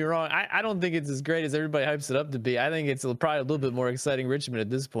 Don't get me wrong. I don't think it's as great as everybody hypes it up to be. I think it's probably a little bit more exciting Richmond at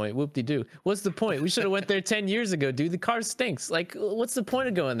this point. Whoop-de-doo. What's the point? We should have went there 10 years ago, dude. The car stinks. Like, what's the point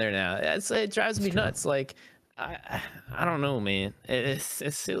of going there now? It drives me nuts. Like, I don't know, man.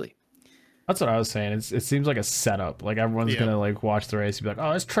 It's silly. That's what I was saying. It seems like a setup. Like everyone's gonna like watch the race and be like,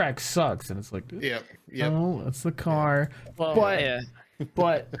 "Oh, this track sucks," and it's like, Yep. "No, that's the car." Well, but yeah.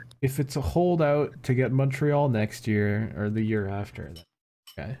 but if it's a holdout to get Montreal next year or the year after, then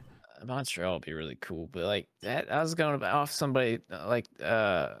okay. Montreal would be really cool, but like that, I was going off somebody like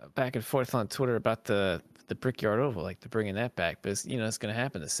back and forth on Twitter about the Brickyard Oval, like they're bringing that back, but it's, it's going to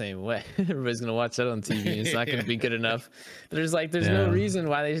happen the same way. Everybody's going to watch that on TV. It's not going to be good enough. There's no reason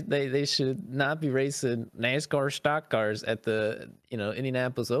why they should not be racing NASCAR stock cars at the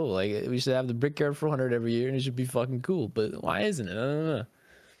Indianapolis Oval. Like, we should have the Brickyard 400 every year, and it should be fucking cool. But why isn't it? I don't know.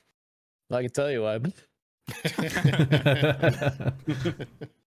 Well, I can tell you why.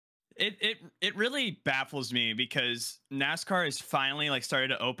 It really baffles me because NASCAR has finally like started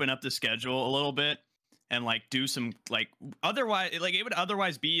to open up the schedule a little bit and like do some like otherwise like it would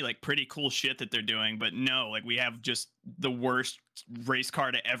otherwise be like pretty cool shit that they're doing, but no, like we have just the worst race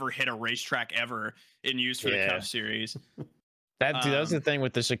car to ever hit a racetrack ever in use for the Cup Series. That was the thing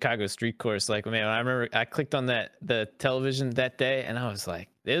with the Chicago street course. Like, man, I remember I clicked on the television that day and I was like,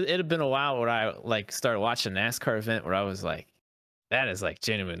 it had been a while where I like started watching an NASCAR event where I was like, that is like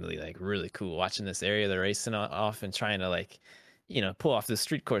genuinely like really cool watching this area they're racing off and trying to like, pull off the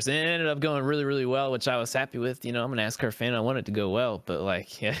street course. And it ended up going really, really well, which I was happy with. I'm a NASCAR fan. I want it to go well, but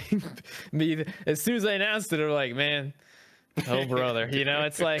like, yeah, as soon as I announced it, they were like, man, Oh brother, you know,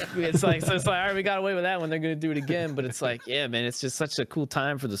 it's like so it's like all right, we got away with that one. They're gonna do it again, but it's like, yeah, man, it's just such a cool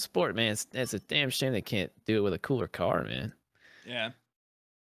time for the sport, man. It's a damn shame they can't do it with a cooler car, man. Yeah.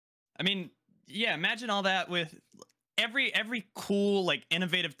 I mean, yeah, imagine all that with every cool, like,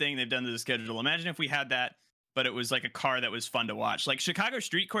 innovative thing they've done to the schedule. Imagine if we had that, but it was like a car that was fun to watch. Like Chicago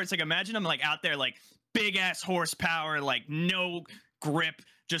street courts, like imagine them like out there, like big ass horsepower, like no grip,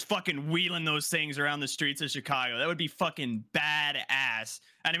 just fucking wheeling those things around the streets of Chicago. That would be fucking badass.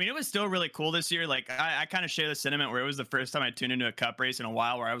 And I mean, it was still really cool this year. Like I kind of share the sentiment where it was the first time I tuned into a cup race in a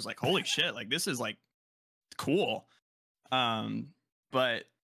while where I was like, holy shit, like this is like cool. But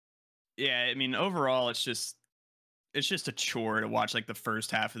yeah, I mean, overall, it's just a chore to watch like the first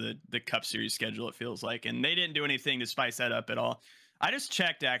half of the Cup Series schedule. It feels like, and they didn't do anything to spice that up at all. I just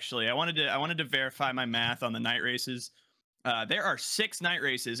checked actually. I wanted to verify my math on the night races. There are 6 night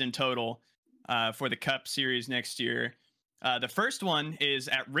races in total for the Cup Series next year. The first one is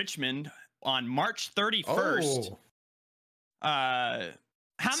at Richmond on March 31st. How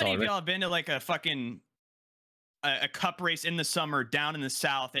many of y'all have been to like a fucking a cup race in the summer down in the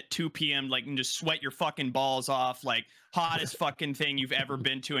south at 2 p.m. like and just sweat your fucking balls off, like hottest fucking thing you've ever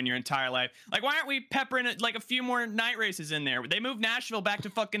been to in your entire life? Like, why aren't we peppering it like a few more night races in there? They moved Nashville back to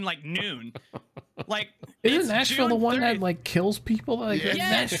fucking like noon. Like, Isn't Nashville the June one 30th. that like kills people? Like Yes.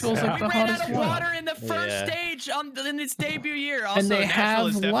 Nashville's like We the ran hottest out of one. water in the first Yeah. stage in its debut year. Also, they Nashville have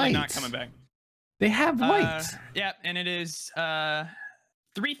is definitely not lights. coming back. They have lights. Yeah, and it is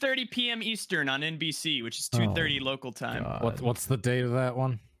 3:30 p.m. Eastern on NBC, which is 2:30 local time. God. What's the date of that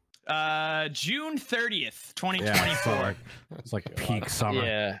one? June 30th, Yeah, 2024. it's like peak summer.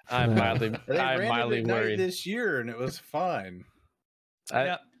 Yeah, I'm mildly They ran it mildly at night worried. this year, and it was fine.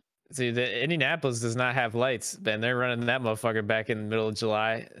 Yep. See, the Indianapolis does not have lights, and they're running that motherfucker back in the middle of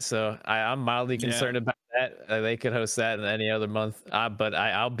July. So I'm mildly concerned about that. They could host that in any other month, but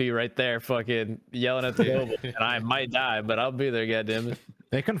I'll be right there, fucking yelling at the Oval, and I might die, but I'll be there. Goddamn it!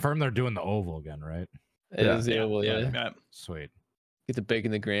 They confirmed they're doing the Oval again, right? It is the Yeah. Oval, yeah. Yeah. Sweet. Get to bake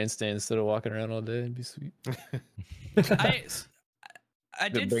in the grandstand instead of walking around all day. It'd be sweet. I They're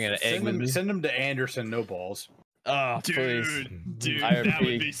did bringing an egg with me. Send them to Anderson, no balls. Oh, please. dude, IRP. that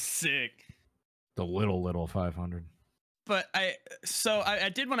would be sick. The little 500. But I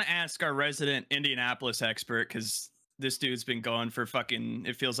did want to ask our resident Indianapolis expert, because this dude's been going for fucking,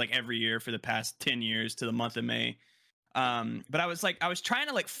 it feels like every year for the past 10 years to the month of May. But I was trying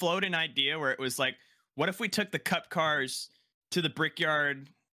to like float an idea where it was like, what if we took the Cup cars to the Brickyard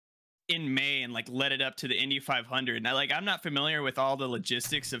in May and like led it up to the Indy 500? And I'm not familiar with all the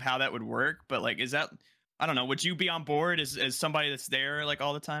logistics of how that would work, but like, is that, I don't know, would you be on board as somebody that's there like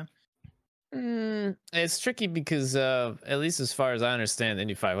all the time? It's tricky because at least as far as I understand the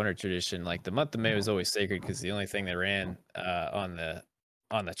Indy 500 tradition, like the month of May was always sacred because the only thing they ran on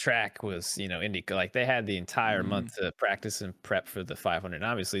the track was, you know, Indy. Like they had the entire month to practice and prep for the 500. And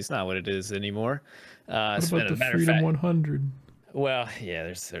obviously, it's not what it is anymore. What It's been about a the matter of Freedom fact. 100? Well, yeah,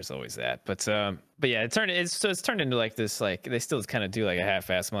 there's always that, but yeah, it's turned into like this, like they still kind of do like a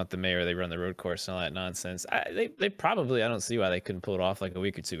half-ass month of May where they run the road course and all that nonsense. They probably, I don't see why they couldn't pull it off like a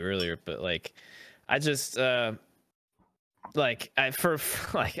week or two earlier, but like I just I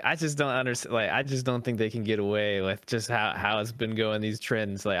just don't understand. Like, I just don't think they can get away with just how it's been going, these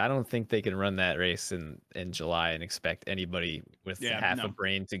trends. Like, I don't think they can run that race in July and expect anybody with half a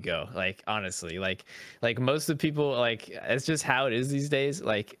brain to go. Like, honestly, like most of the people, like, it's just how it is these days.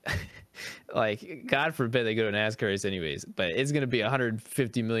 Like, like God forbid they go to NASCAR race anyways, but it's gonna be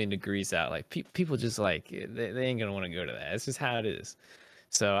 150 million degrees out. Like, people just like they ain't gonna want to go to that. It's just how it is.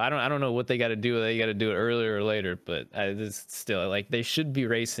 So I don't know what they got to do. They got to do it earlier or later, but it's still like they should be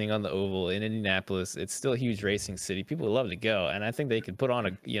racing on the Oval in Indianapolis. It's still a huge racing city. People would love to go, and I think they could put on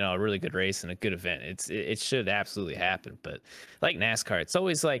a really good race and a good event. It should absolutely happen. But like NASCAR, it's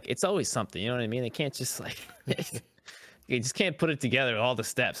always something. You know what I mean? They can't just like you just can't put it together all the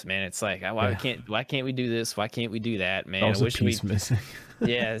steps, man. It's like why can't we do this? Why can't we do that, man? Also, I wish we missing.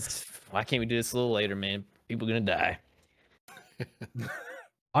 yeah. Why can't we do this a little later, man? People are gonna die.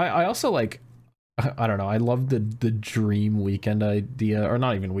 I also like, I don't know, I love the dream weekend idea, or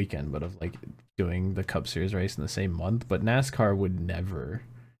not even weekend, but of like doing the Cup Series race in the same month. But NASCAR would never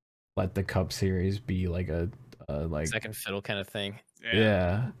let the Cup Series be like a like Second fiddle kind of thing.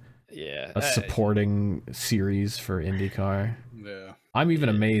 yeah a supporting series for IndyCar. Yeah. I'm even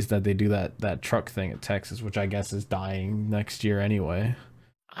amazed that they do that truck thing at Texas, which I guess is dying next year anyway.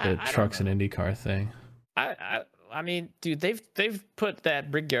 The trucks and IndyCar thing. I mean, dude, they've put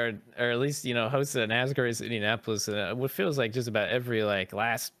that Brickyard, or at least hosted a NASCAR race in Indianapolis, what feels like just about every like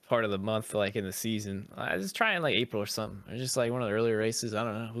last part of the month, like in the season. I just try in like April or something, or just like one of the earlier races. I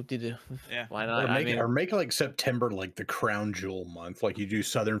don't know. Whoop de do. Yeah. Why not? Or make like September like the crown jewel month. Like you do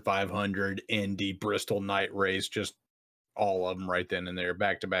Southern 500, Indy, Bristol night race, just all of them right then and there,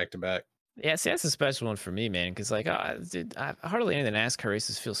 back to back to back. Yeah, see, that's a special one for me, man. Because like, dude, hardly any of the NASCAR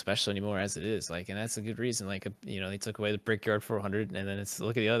races feel special anymore as it is. Like, and that's a good reason. Like, they took away the Brickyard 400, and then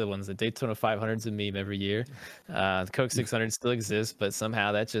look at the other ones. The Daytona 500's a meme every year. The Coke 600 still exists, but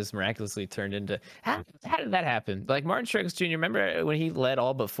somehow that just miraculously turned into. How did that happen? Like Martin Truex Jr. Remember when he led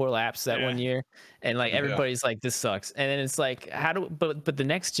all but 4 laps that one year, and like everybody's like, this sucks. And then it's like, but the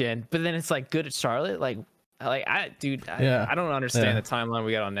next gen. But then it's like good at Charlotte, like. I don't understand the timeline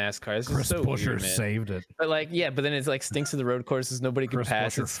we got on NASCAR. It's just Chris so Buescher weird, man. saved it. But like, but then it's like stinks of the road courses. Nobody can Chris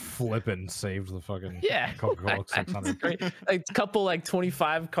pass. Buescher It's flipping saved the fucking Coca-Cola Coca-Cola 600. great. Like a couple like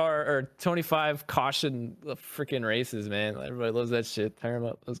 25 caution freaking races, man. Everybody loves that shit. Fire them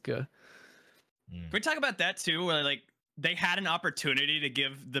up. Let's go. Can we talk about that too? Where like they had an opportunity to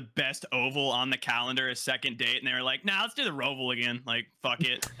give the best oval on the calendar a second date, and they were like, "Nah, let's do the Roval again." Like, fuck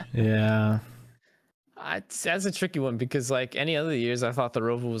it. Yeah. That's a tricky one because like any other years, I thought the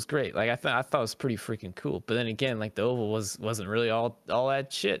Roval was great. Like I thought it was pretty freaking cool. But then again, like the oval wasn't really all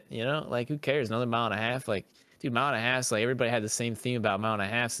that shit. Like who cares? Another mile and a half. Like, dude, mile and a half. Like everybody had the same theme about mile and a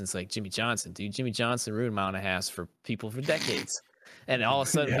half since like Jimmy Johnson. Dude, Jimmy Johnson ruined mile and a half for people for decades. And all of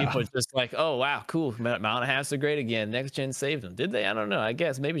a sudden, people are just like, "Oh wow, cool! Mile and a half's are great again." Next gen saved them. Did they? I don't know. I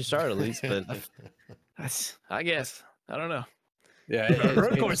guess maybe Charlotte at least, but I guess I don't know. Yeah,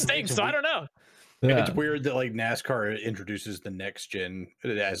 Road course stinks, so I don't know. Yeah. It's weird that like NASCAR introduces the next gen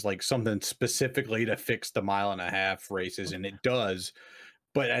as like something specifically to fix the mile and a half races, and it does.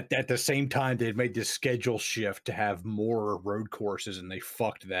 But at the same time, they've made this schedule shift to have more road courses, and they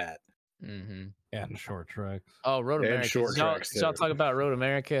fucked that. Mm-hmm. And short tracks. Oh, Road America. Short tracks. Y'all talk about Road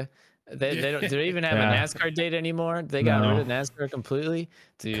America. They don't. Do they even have a NASCAR date anymore? They got rid of NASCAR completely.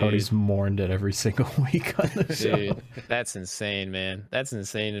 Dude, Cody's mourned it every single week on the show. Dude, that's insane, man. That's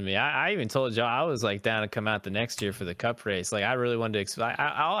insane to me. I even told y'all I was like down to come out the next year for the Cup race. Like I really wanted to.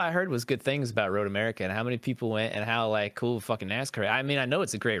 All I heard was good things about Road America and how many people went and how like cool fucking NASCAR. I mean, I know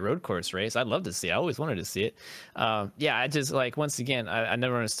it's a great road course race. I'd love to see it. I always wanted to see it. I just like once again, I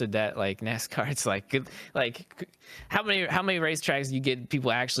never understood that like NASCAR. It's like good. Like how many racetracks do you get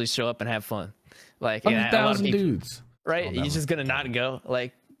people actually show up and have fun? Like 100,000 dudes, right? You're just gonna not go.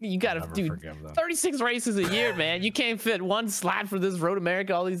 Like you gotta do 36 races a year, man. You can't fit one slot for this Road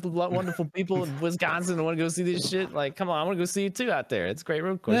America. All these wonderful people in Wisconsin want to go see this shit. Like, come on, I want to go see it too out there. It's a great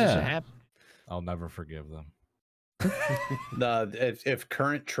road course. It should happen. I'll never forgive them. No, if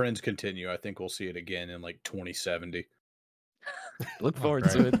current trends continue, I think we'll see it again in like 2070. Look forward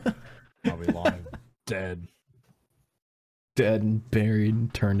to it. I'll be long dead. Dead and buried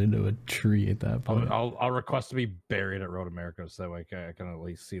and turned into a tree at that point. I'll request to be buried at Road America so I can at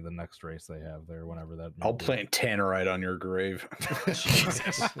least see the next race they have there whenever that. I'll plant tannerite on your grave.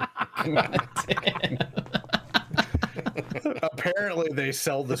 Jesus. Apparently, they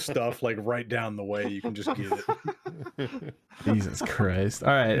sell the stuff like right down the way. You can just get it. Jesus Christ! All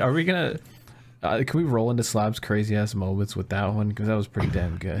right, are we gonna? Can we roll into Slab's crazy ass moments with that one? Because that was pretty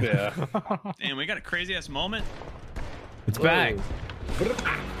damn good. Yeah. Damn, we got a crazy ass moment. It's back.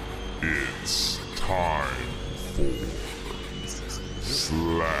 It's time for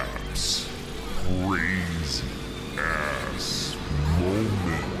Slab's crazy ass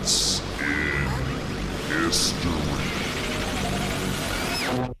moments in history.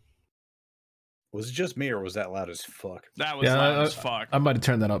 Was it just me or was that loud as fuck? That was loud as fuck. I might have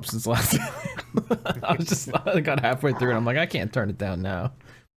turned that up since last time. I got halfway through and I'm like, I can't turn it down now.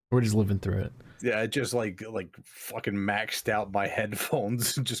 We're just living through it. Yeah, it just like fucking maxed out my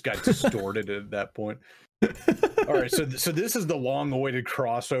headphones and just got distorted at that point. All right, so this is the long-awaited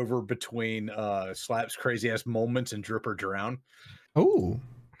crossover between Slap's crazy ass moments and Drip or Drown. Oh,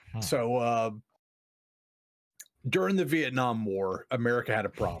 so during the Vietnam War, America had a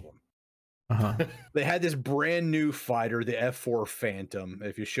problem. They had this brand new fighter, the F4 Phantom.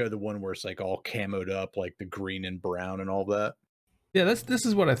 If you show the one where it's like all camoed up, like the green and brown and all that. Yeah, this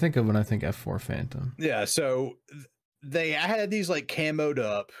is what I think of when I think F4 Phantom. Yeah, so they had these like camoed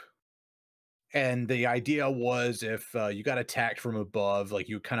up, and the idea was if you got attacked from above, like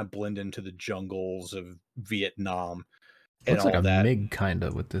you kind of blend into the jungles of Vietnam. And Looks all like a that. MiG kind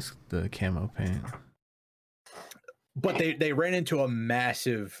of with the camo paint. But they ran into a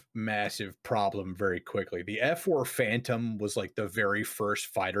massive problem very quickly. The F4 Phantom was like the very first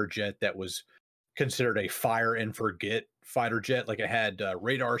fighter jet that was considered a fire and forget fighter jet. Like it had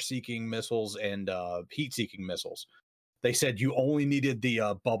radar seeking missiles and heat seeking missiles. They said you only needed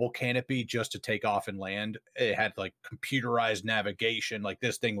the bubble canopy just to take off and land. It had like computerized navigation. Like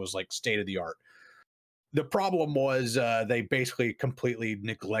this thing was like state of the art. The problem was they basically completely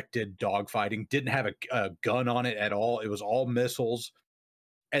neglected dogfighting, didn't have a gun on it at all. It was all missiles.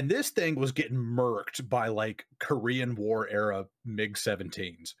 And this thing was getting murked by like Korean War era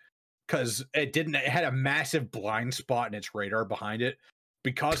MiG-17s because it had a massive blind spot in its radar behind it.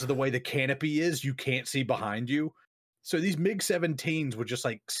 Because of the way the canopy is, you can't see behind you. So these MiG-17s would just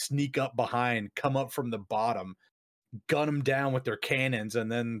like sneak up behind, come up from the bottom, gun them down with their cannons, and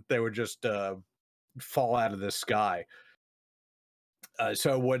then they would just fall out of the sky.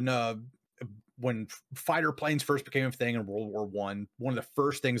 So when fighter planes first became a thing in World War I, one of the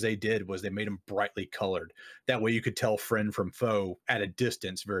first things they did was they made them brightly colored. That way you could tell friend from foe at a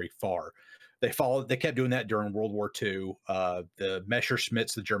distance very far. They kept doing that during World War II. The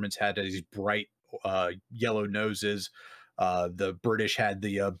Messerschmitts, the Germans had these bright yellow noses. The British had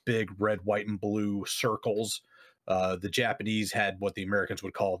the big red, white, and blue circles. The Japanese had what the Americans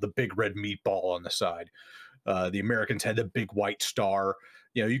would call the big red meatball on the side. The Americans had the big white star.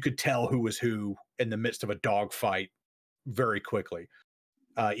 You know, you could tell who was who in the midst of a dogfight very quickly.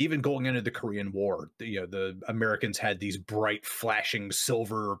 Even going into the Korean War, the Americans had these bright, flashing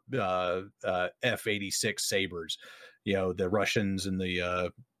silver F-86 Sabres. You know, the Russians and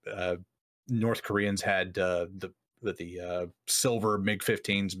the North Koreans had the silver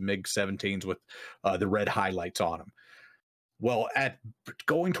MiG-15s, MiG-17s with the red highlights on them. Well,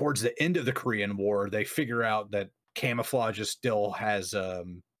 going towards the end of the Korean War, they figure out that camouflage still has a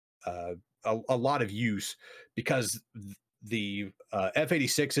lot of use because the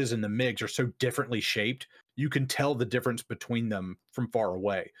F-86s and the MiGs are so differently shaped. You can tell the difference between them from far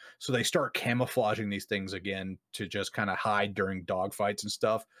away. So they start camouflaging these things again to just kind of hide during dogfights and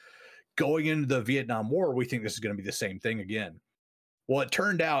stuff. Going into the Vietnam War, we think this is going to be the same thing again. Well, it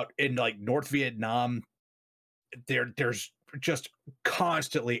turned out in like North Vietnam, there's just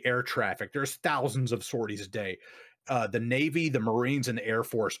constantly air traffic. There's thousands of sorties a day. The Navy, the Marines, and the Air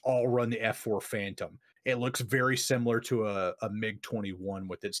Force all run the F-4 Phantom. It looks very similar to a MiG-21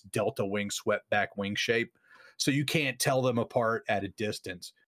 with its delta wing, swept back wing shape. So you can't tell them apart at a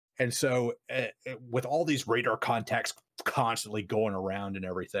distance. And so with all these radar contacts constantly going around and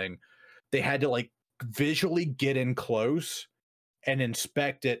everything, they had to like visually get in close and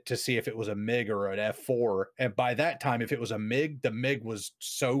inspect it to see if it was a MiG or an F-4. And by that time, if it was a MiG, the MiG was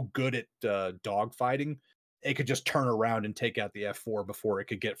so good at dogfighting, it could just turn around and take out the F-4 before it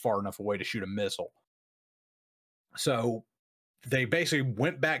could get far enough away to shoot a missile. So they basically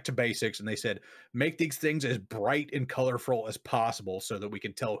went back to basics and they said, make these things as bright and colorful as possible so that we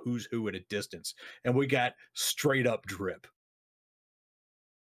can tell who's who at a distance. And we got straight up drip.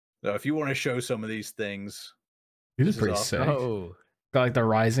 So if you want to show some of these things, These are pretty sick. Oh, Got like the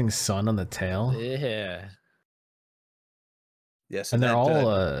rising sun on the tail. yeah. yes, And they're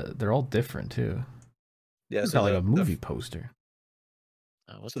all different too. yeah, It's got like a movie poster.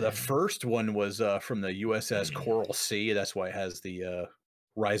 So the first one was from the USS Coral Sea. That's why it has the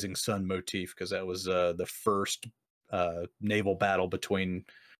rising sun motif, because that was the first naval battle between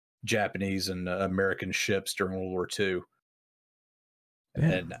Japanese and American ships during World War II. Yeah.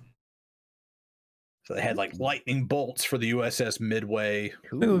 And so they had like lightning bolts for the USS Midway.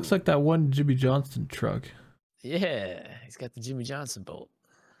 It looks like that one Jimmy Johnston truck. Yeah, he's got the Jimmy Johnson bolt.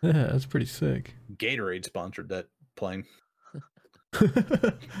 Yeah, that's pretty sick. Gatorade sponsored that plane.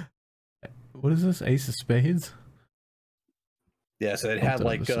 What is this? Ace of Spades? Yeah, so it had Something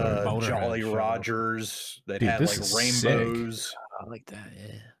like of the sort. Motorhead Jolly show. Rogers. They Dude, had this like is sick. rainbows. I like that.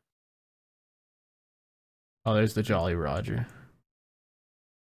 Yeah. Oh, there's the Jolly Roger.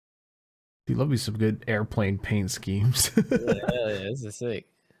 Dude, love me some good airplane paint schemes. Yeah, hell yeah, this is sick.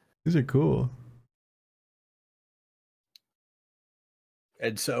 These are cool.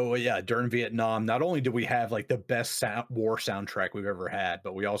 And so, yeah, during Vietnam, not only did we have like the best war soundtrack we've ever had,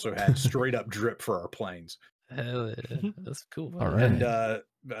 but we also had straight up drip for our planes. Hell yeah, that's cool. All right. And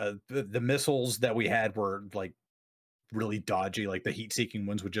the missiles that we had were like really dodgy. Like the heat-seeking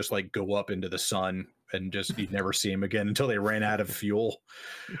ones would just like go up into the sun and just you'd never see them again until they ran out of fuel.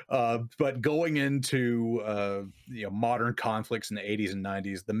 But going into modern conflicts in the 80s and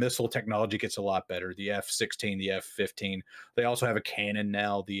 90s, the missile technology gets a lot better. The F-16, the F-15, they also have a cannon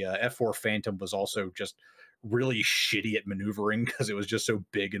now. The F-4 Phantom was also just really shitty at maneuvering because it was just so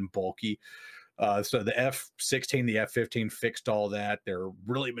big and bulky. So the F-16, the F-15 fixed all that. They're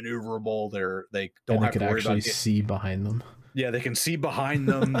really maneuverable. They don't And they have could to worry actually about see behind them. Yeah, they can see behind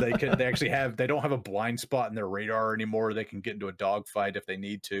them. They don't have a blind spot in their radar anymore. They can get into a dogfight if they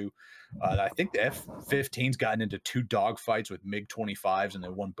need to. I think the F-15's gotten into 2 dogfights with MiG-25s, and they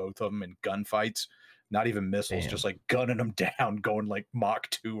won both of them in gunfights. Not even missiles, just like gunning them down, going like Mach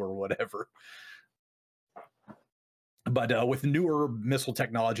 2 or whatever. But with newer missile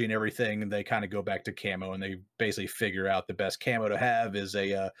technology and everything, they kind of go back to camo, and they basically figure out the best camo to have is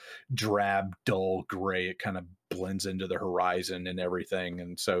a drab, dull gray. It kind of blends into the horizon and everything.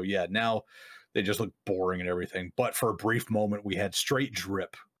 And so, yeah, now they just look boring and everything. But for a brief moment, we had straight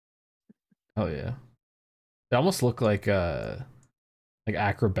drip. Oh yeah, they almost look like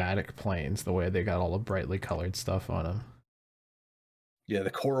acrobatic planes. The way they got all the brightly colored stuff on them. Yeah,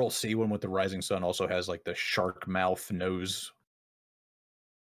 the Coral Sea one with the Rising Sun also has like the shark mouth nose.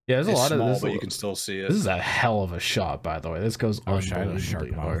 Yeah, there's a lot small, of this, but you can still see it. This is a hell of a shot, by the way. This goes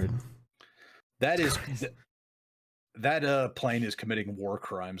unbelievably hard. That is that plane is committing war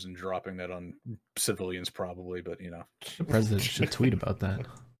crimes and dropping that on civilians, probably. But you know, the president should tweet about that.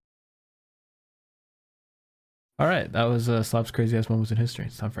 All right, that was Slap's crazy ass moments in history.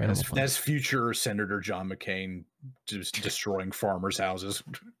 It's time for animal fun. That's future Senator John McCain just destroying farmers' houses,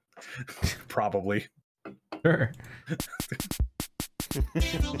 probably. Sure.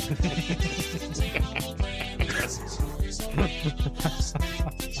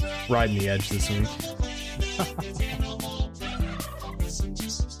 Riding the edge this week.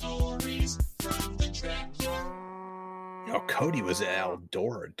 Oh, Cody was at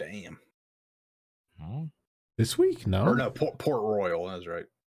Eldora. Damn. Oh. This week? No. Or no, Port Royal. That's right.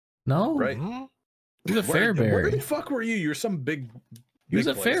 No. Right. He was a Fairbury. Where the fuck were you? You're some big. He was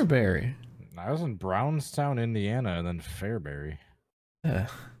a place. Fairbury. I was in Brownstown, Indiana, and then Fairbury. Yeah.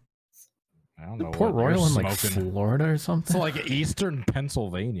 I don't know. Port Royal in like Florida or something. It's like Eastern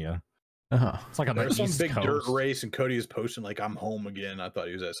Pennsylvania. It's like on the There's East some big Coast. dirt race, and Cody was posting like, "I'm home again." I thought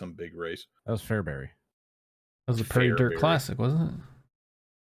he was at some big race. That was Fairbury. That was the Prairie Dirt Classic, wasn't it?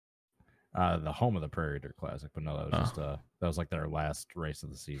 The home of the Prairie Dirt Classic, but no, that was just that was like their last race of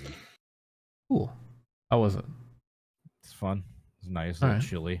the season. Cool. How was it? It's fun. It's nice. It's Alright.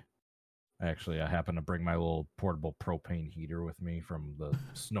 chilly. Actually, I happened to bring my little portable propane heater with me from the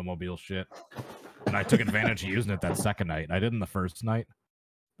snowmobile shit, and I took advantage of using it that second night. I didn't the first night,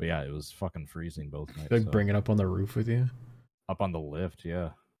 but yeah, it was fucking freezing both nights. Like bring it up on the roof with you? Up on the lift, yeah.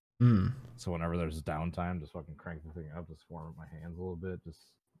 Mm. So whenever there's downtime, just fucking crank the thing up, just warm up my hands a little bit, just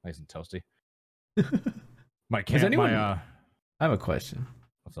nice and toasty. I have a question.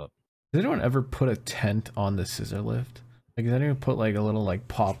 What's up? Does anyone ever put a tent on the scissor lift? Like, does anyone put like a little like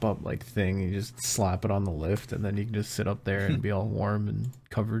pop up like thing? You just slap it on the lift, and then you can just sit up there and be all warm and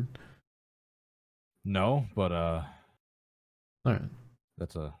covered. No, but all right,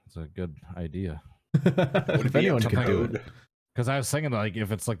 that's a good idea. If anyone could do it. Because I was thinking, like,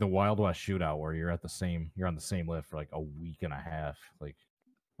 if it's like the Wild West shootout where you're on the same lift for like a week and a half, like,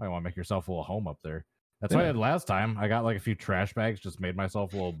 I want to make yourself a little home up there. That's what I did last time. I got like a few trash bags, just made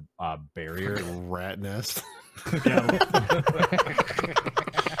myself a little barrier. Rat nest.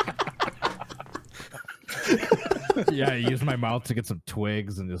 Yeah, I used my mouth to get some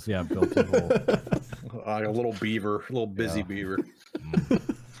twigs and just built a little, a little beaver, a little busy beaver.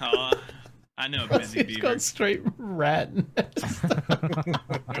 I know a busy It's beaver. called straight rat nest.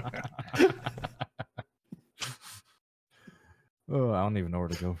 Oh, I don't even know where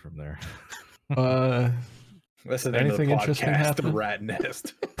to go from there. That's the name anything of the interesting podcast, happen? The Rat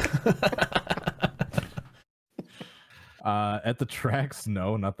Nest. At the tracks,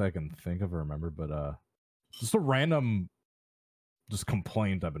 no, not that I can think of or remember, but just a random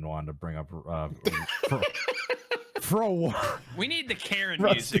complaint I've been wanting to bring up for a while. We need the Karen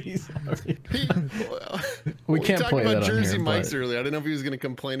music. We can't talked play about that on Jersey here, Mike's but- earlier. I didn't know if he was going to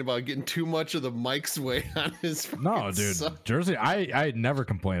complain about getting too much of the Mike's weight on his. No, dude, Jersey. I never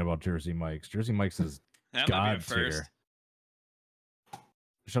complain about Jersey Mike's. Jersey Mike's is That might be a god first. tier.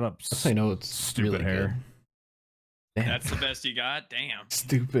 Shut up, I know it's stupid really hair. good. Damn. That's the best you got? Damn.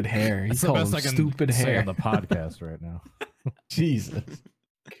 Stupid hair. You That's the call best him I can stupid say hair on the podcast right now. Jesus.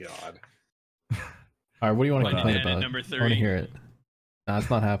 God. All right, what do you want to Putting complain that at about? number I want 3. to hear it. Nah, it's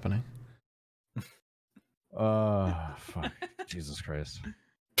not happening. Fuck. Jesus Christ.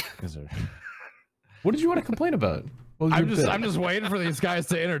 What did you want to complain about? What was your bit? I'm just waiting for these guys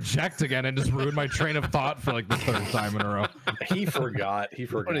to interject again and just ruin my train of thought for like the third time in a row. He forgot. He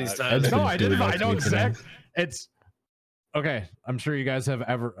forgot. Ed's No, been I didn't. doing I that know to me today. exactly. It's okay. I'm sure you guys have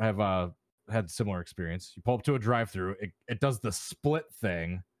had similar experience. You pull up to a drive-through. It does the split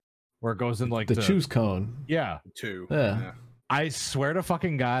thing where it goes in like the choose cone. Yeah. Two. Yeah. I swear to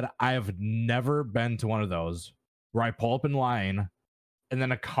fucking God, I have never been to one of those where I pull up in line, and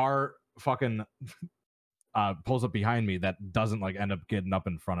then a car fucking pulls up behind me that doesn't like end up getting up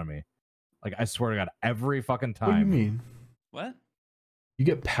in front of me. Like I swear to God, every fucking time. What do you mean? What? You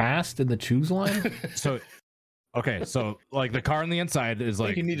get passed in the choose line? So okay, so like the car on the inside is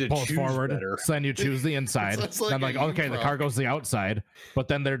like you need to pulls choose forward, better. so then you choose the inside. So it's like then like a okay, the improv. car goes to the outside, but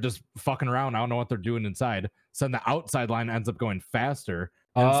then they're just fucking around. I don't know what they're doing inside. So then the outside line ends up going faster,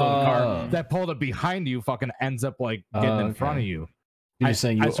 and so the car that pulled up behind you fucking ends up like getting in front of you. You're just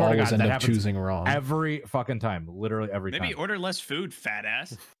saying you I swear to always God, end that up happens choosing wrong. every fucking time, literally every Maybe time. order less food, fat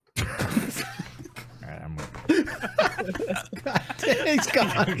ass. All right, I'm He's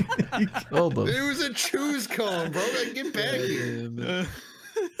gone. You killed him. It was a choose cone, bro. Like, get back here.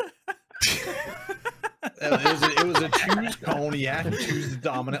 It was a choose cone. You have to choose the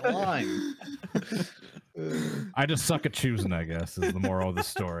dominant line. I just suck at choosing, I guess, is the moral of the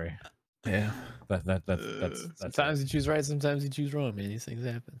story. Yeah. That's Sometimes you choose right, sometimes you choose wrong, man. These things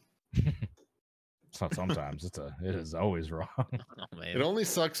happen. it's not sometimes. It is always wrong. Oh, man. It only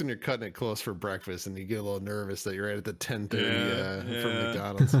sucks when you're cutting it close for breakfast and you get a little nervous that you're right at the 10:30 Yeah, from yeah.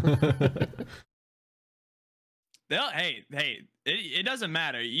 McDonald's. Hey, it doesn't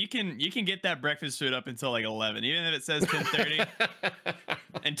matter. You can get that breakfast food up until like 11, even if it says 10:30.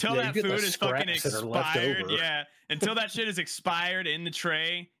 Until Yeah, that you get the food is fucking scraps that are left expired, over. yeah. Until that shit is expired in the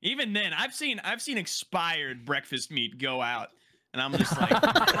tray. Even then, I've seen expired breakfast meat go out, and I'm just like,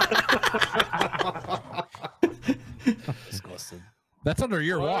 Disgusting. That's under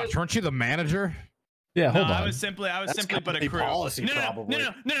your watch. Weren't you the manager? Yeah, hold no, on. I was simply but a company crew. policy, no, probably.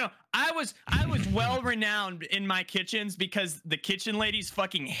 No. I was well renowned in my kitchens because the kitchen ladies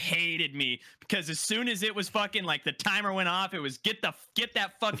fucking hated me because as soon as it was fucking like the timer went off, it was get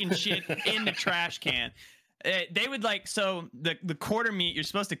that fucking shit in the trash can. They would like, so the quarter meat, you're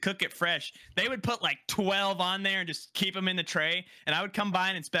supposed to cook it fresh. They would put like 12 on there and just keep them in the tray. And I would come by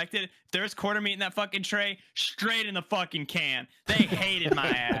and inspect it. If there's quarter meat in that fucking tray, straight in the fucking can. They hated my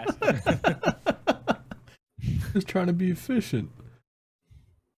ass. Just trying to be efficient.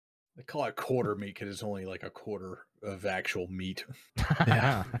 They call it quarter meat because it's only like a quarter of actual meat.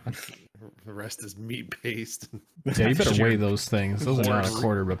 Yeah. The rest is meat paste. Yeah, you better weigh those things. Those are not a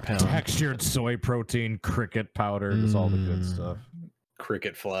quarter of a pound. Textured soy protein, cricket powder, just all the good stuff.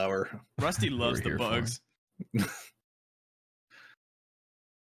 Cricket flour. Rusty loves the here for bugs.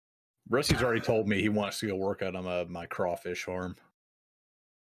 Rusty's already told me he wants to go work out on my crawfish farm.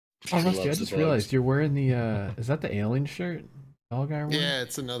 Oh, He Rusty, I loves just the realized bugs. you're wearing the is that the alien shirt? All guy wearing? Yeah,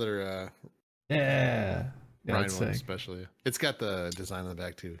 it's another Yeah. Yeah, Ryan that's one sick. especially. It's got the design on the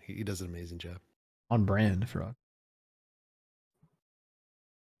back too. He does an amazing job. On brand for us.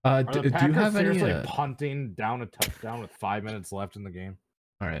 Are the Do you Packers have any? seriously punting down a touchdown with 5 minutes left in the game?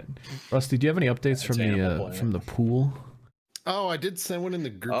 All right, Rusty. Do you have any updates It's from Animal the Planet. pool? Oh, I did send one in the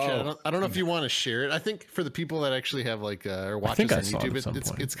group chat. Oh. I don't know if you want to share it. I think for the people that actually have like or watch think us I on saw it YouTube, at some it's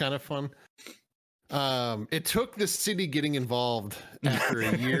point. it's kind of fun. It took the city getting involved after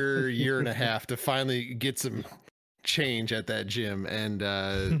a year and a half to finally get some change at that gym, and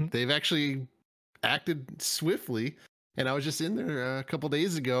they've actually acted swiftly. And I was just in there a couple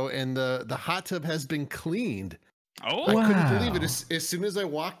days ago, and the hot tub has been cleaned. Oh, I couldn't believe it. Wow. as soon as I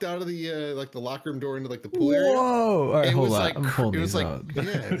walked out of the like the locker room door into like the pool area. Whoa! All right, It hold was on. like I'm pulling it was these like out.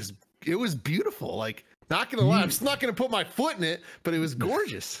 yeah, it was beautiful. Like, not gonna lie, I'm just not gonna put my foot in it, but it was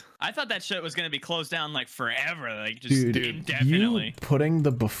gorgeous. I thought that shit was gonna be closed down like forever, like just Dude, indefinitely. you putting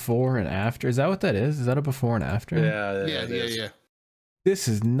the before and after. Is that what that is? Is that a before and after? Yeah. This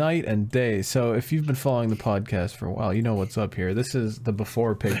is night and day. So if you've been following the podcast for a while, you know what's up here. This is the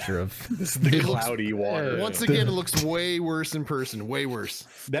before picture of This is the It looks- cloudy water. Once again, it looks way worse in person. Way worse.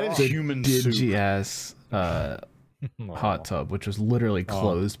 That is the human dingy soup. ass hot tub, which was literally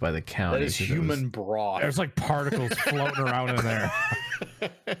closed by the county. That is 'cause it was- human broth. There's like particles floating around in there.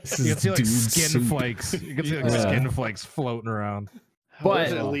 This You is can see like dude skin soup. flakes. You can see like Yeah. skin flakes floating around. There's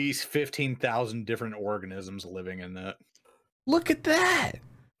But at least 15,000 different organisms living in that. look at that!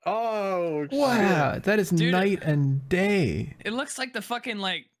 Oh, Wow, that is Dude. night and day. It looks like the fucking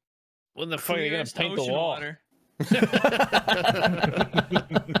like When the fuck are you gonna clearest paint the ocean wall? water.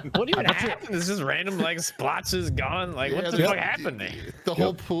 What even happened? Is just random like splotches gone? Like what Yeah, the the- fuck happened there? The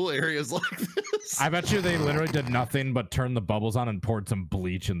whole pool area is like this. I bet you they literally did nothing but turn the bubbles on and poured some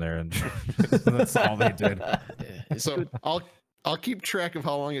bleach in there, and that's all they did. Yeah, it's So good. I'll keep track of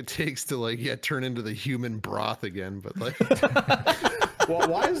how long it takes to like turn into the human broth again. But like, Well,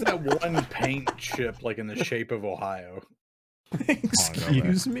 why is that one paint chip like in the shape of Ohio?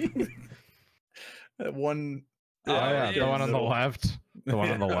 Excuse me. That one. Oh, yeah, it the one on the little- left. The one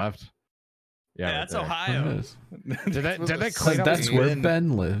on the left. Yeah, that's right there. Ohio. Did they Like, clean up? that's where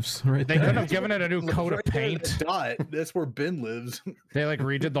Ben lives, right They there. could have given it a new coat of Right there, paint. that dot. That's where Ben lives. They like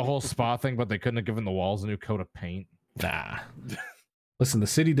redid the whole spa thing, but they couldn't have given the walls a new coat of paint. Nah. Listen, the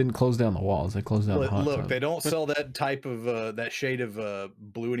city didn't close down the walls. They closed down the hot Look, tub. they don't sell that type of that shade of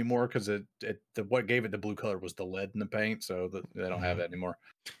blue anymore because what gave it the blue color was the lead in the paint, so they don't have that anymore.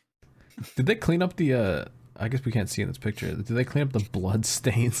 Did they clean up the I guess we can't see in this picture. Did they clean up the blood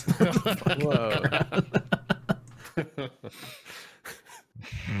stains? Whoa.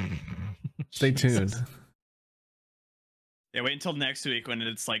 Stay tuned. Yeah, wait until next week when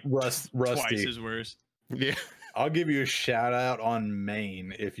it's like Rusty. twice as worse. Yeah. I'll give you a shout out on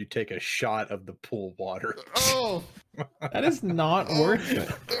Maine if you take a shot of the pool water. Oh. That is not worth it.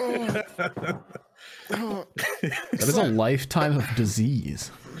 Oh. That is a lifetime of disease.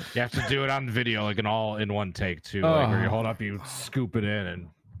 You have to do it on video, like an all in one take too. Like where you hold up, you scoop it in, and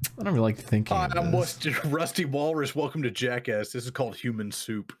I don't really like thinking Hi, of I'm this. Rusty Walrus. Welcome to Jackass. This is called human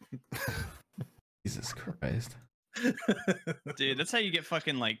soup. Jesus Christ. Dude, that's how you get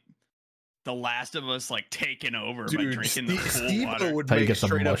fucking like The Last of Us like taken over by Dude, drinking the pool Steve water. would How you make get the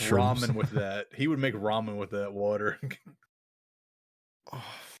straight up mushrooms. ramen with that. He would make ramen with that water.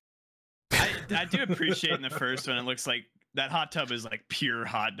 I do appreciate in the first one, it looks like that hot tub is like pure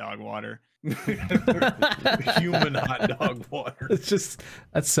hot dog water. Human hot dog water. It's just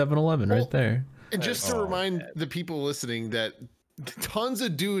that's 7-Eleven Well, right there. And just to Oh, remind the people listening that tons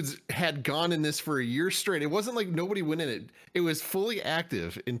of dudes had gone in this for a year straight. It wasn't like nobody went in it. It was fully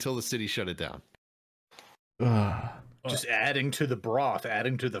active until the city shut it down. Ugh. Just adding to the broth,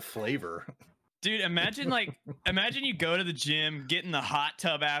 adding to the flavor. Dude, imagine you go to the gym, get in the hot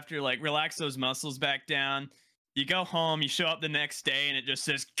tub after, like relax those muscles back down. You go home, you show up the next day, and it just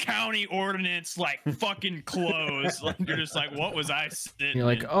says county ordinance, like fucking closed. Like, you're just like, what was I sitting You're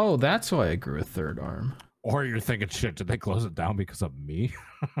like, in? oh, that's why I grew a third arm. or you're thinking, shit, did they close it down because of me?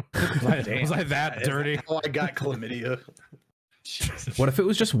 was I that dirty? Oh, I got chlamydia. Jesus. What if it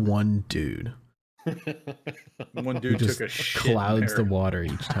was just one dude One who dude just took a shit in clouds the there. water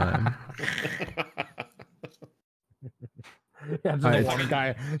each time? Yeah, just Alright. one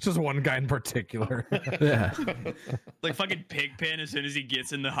guy. Just one guy in particular. Yeah. Like fucking Pigpen, as soon as he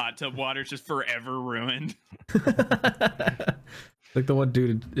gets in the hot tub water, it's just forever ruined. Like the one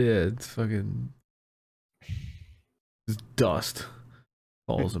dude, yeah, it's fucking just dust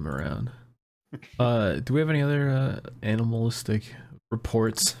follows him around. Do we have any other animalistic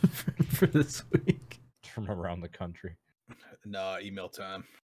reports for this week? From around the country. Nah, email time.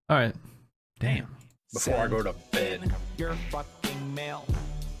 All right. Damn. Before I go to bed. Your fucking mail.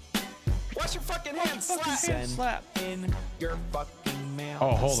 Wash your fucking hands. Slap. In your fucking mail.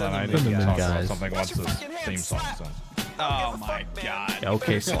 Oh, hold on. I need to Send them in, talk about guys. something once this theme song's done. Oh my god. Yeah,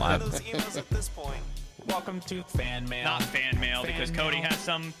 okay, slap. Those emails at this point. Welcome to fan mail. Not fan mail, because Fan Cody mail. has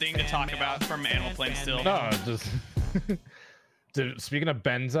something to Fan talk mail. about from Animal Planet Fan still. mail. No, just Dude, speaking of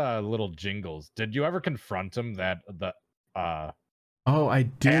Ben's little jingles, did you ever confront him that the Oh, I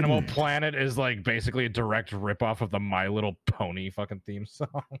did. Animal Planet is like basically a direct ripoff of the My Little Pony fucking theme song?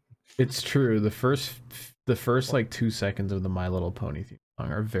 It's true. The first like 2 seconds of the My Little Pony theme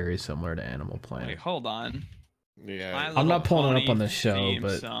song are very similar to Animal Wait, Planet. hold on. Yeah. My I'm Little not pulling it up Pony on the show, theme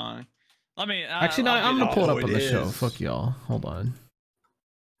but- song. Let me. Actually, no, I'll I'm do gonna pull it Oh, up on it the show. is. Fuck y'all. Hold on.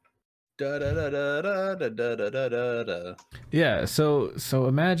 Da da da da da da da da da da. Yeah. So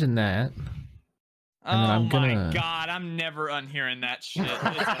imagine that. Oh And then I'm my gonna- god, I'm never unhearing that shit.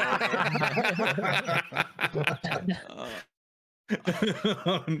 It's over.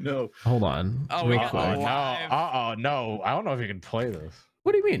 Oh no. Hold on. Oh, we real got quick. one. No, Live. no. I don't know if you can play this.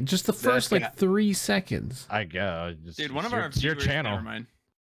 What do you mean? Just the first That's like 3 seconds. I guess. Dude, one of your, our it's your viewers- channel. Never mind.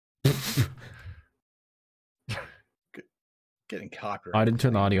 Getting copyright. I didn't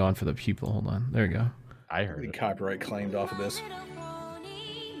turn the audio on for the people. Hold on. There we go. I heard Getting it. copyright claimed off of this.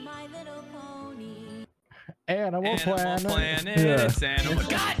 Animal Planet. Yeah. It's Animal.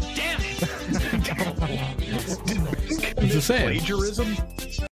 God damn it! It's the same. Plagiarism?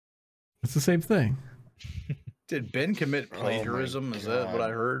 It's the same thing. Did Ben commit plagiarism? Is that what I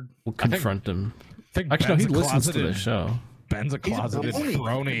heard? We'll think- confront him. I think Actually, no, he Ben's a listens to the closeted- show. Ben's a closeted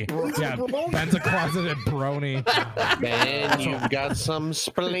brony. brony. Yeah, Ben's a closeted brony. Man, you've got some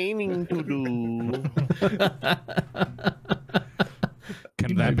splaining to do.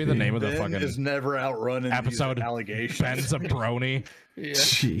 Can that be the name of the Ben fucking is never outrunning episode? these allegations. Ben's a brony.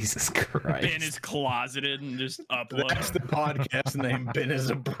 Jesus Christ. Ben is closeted and just That's upload. the podcast name. Ben is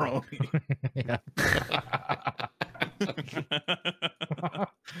a brony. Yeah.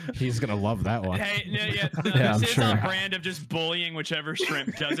 He's gonna love that one. Hey, yeah, Yeah, I'm this is sure. on brand of just bullying whichever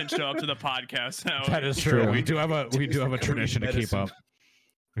shrimp doesn't show up to the podcast. So That is true. True. We do have a tradition to keep medicine. up.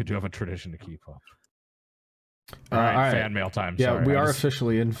 We do have a tradition to keep up. All right. Fan mail time. Yeah, Sorry, we I are just-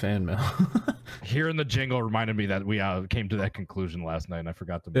 officially in fan mail. Hearing the jingle reminded me that we came to that conclusion last night, and I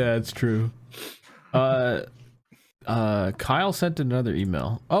forgot to. Yeah, it's true. Kyle sent in another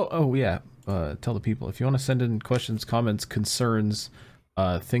email. Oh yeah. Tell the people if you want to send in questions, comments, concerns,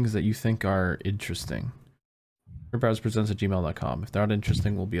 things that you think are interesting. Presents@gmail.com. If they're not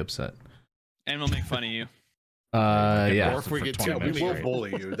interesting, we'll be upset. and we'll make fun of you. Yeah. Or if we For get 20 too, We minutes will straight.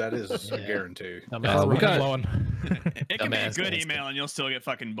 bully you. That is a Yeah. guarantee. Dumbass we man. got- Low on, It can be a Dumbass good bastard. email, and you'll still get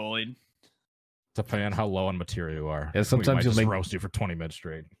fucking bullied. depending on how low on material you are. Yeah, sometimes we might you'll just make- roast you for 20 minutes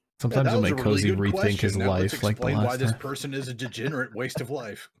straight. Sometimes that you'll was make a really Cozy good rethink his question. Now let's life, like the explain why last this time. person is a degenerate waste of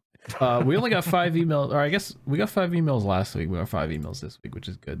life. We only got 5 emails, or I guess we got 5 emails last week. We got 5 emails this week, which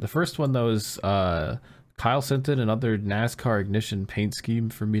is good. The first one though is Kyle sent in another NASCAR ignition paint scheme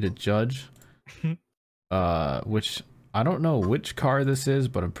for me to judge. Which I don't know which car this is,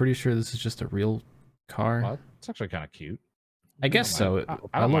 but I'm pretty sure this is just a real car. Well, it's actually kind of cute. I guess so. I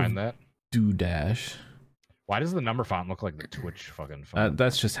don't love mind that. Doodash. Why does the number font look like the Twitch fucking font?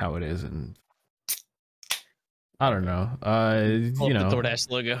 That's just how it is, and I don't know. Pull You up know, the DoorDash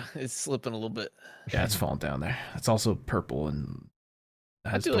logo. It's slipping a little bit. yeah, it's falling down there. It's also purple and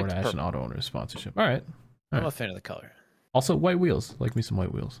has do like the DoorDash and purple. auto owner sponsorship. All right. I'm a fan of the color. Also, white wheels. Like me some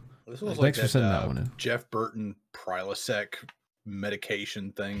white wheels. This was Thanks for sending that one in. Jeff Burton Prilosec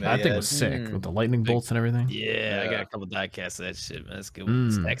medication thing. That thing had. was sick Mm. with the lightning Big- bolts and everything. Yeah, I Yeah. got a couple die casts of that shit, man. That's good.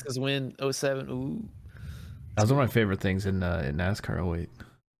 Mm. Texas win 07. Ooh. That was one of my favorite things in NASCAR 08.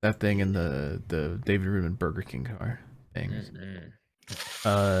 That thing and the David Rudman Burger King car things.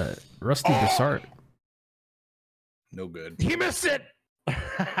 Mm-mm. Rusty Bessart. No good. He missed it.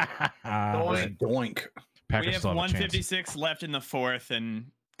 Doink. Doink. Packers We have still have a chance. 156 left in the fourth, and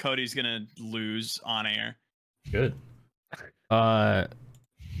Cody's gonna lose on air. Good.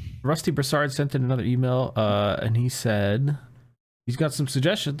 Rusty Broussard sent in another email, and he said he's got some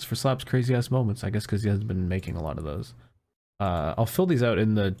suggestions for Slap's crazy ass moments. I guess because he has been making a lot of those. I'll fill these out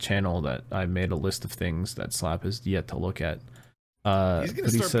in the channel that I made a list of things that Slap has yet to look at. He's gonna but he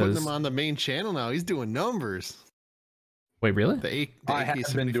start putting says- them on the main channel now. He's doing numbers. Wait, really? The I have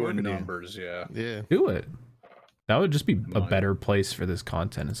been AK-74 doing video. numbers, yeah. Yeah. Do it. That would just be a Mine. better place for this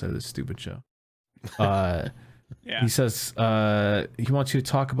content instead of this stupid show. Yeah. He says he wants you to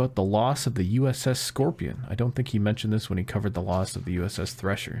talk about the loss of the USS Scorpion. I don't think he mentioned this when he covered the loss of the USS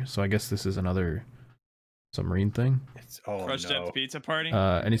Thresher. So I guess this is another submarine thing. Oh Crushed no. Up Pizza Party.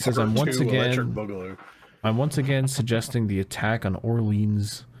 And he says I'm Part once two, Electric again Boogaloo. suggesting the attack on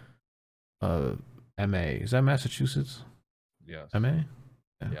Orleans, MA. Is that Massachusetts? Yes. MA.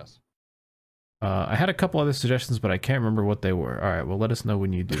 Yes. I had a couple other suggestions, but I can't remember what they were. All right, well, let us know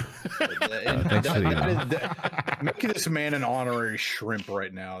when you do. Thanks for the email. Make this man an honorary shrimp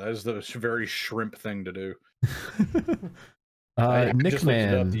right now. That is the very shrimp thing to do. I Nick just looked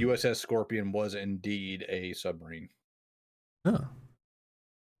it up. Man. The USS Scorpion was indeed a submarine. Oh.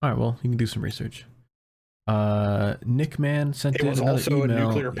 All right, well, you can do some research. Nick Man sent It in was another also email. a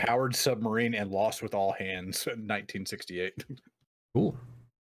nuclear-powered submarine and lost with all hands in 1968. Cool.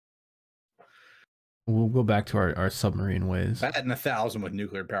 We'll go back to our submarine ways. That and 1,000 with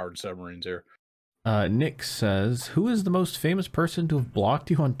nuclear-powered submarines here. Nick says, "Who is the most famous person to have blocked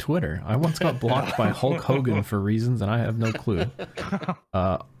you on Twitter? I once got blocked by Hulk Hogan for reasons, and I have no clue.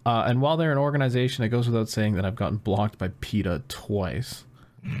 And while they're an organization, it goes without saying that I've gotten blocked by PETA twice."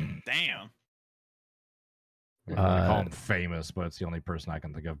 Damn. I call him famous, but it's the only person I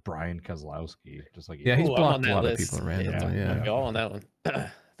can think of. Brian Kozlowski, just like Yeah, he's Ooh, I'm on blocked a that lot list. of people randomly. Yeah. Go on that one. I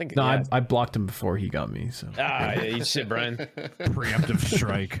think. No, yeah. I blocked him before he got me. So Yeah, you shit, Brian. preemptive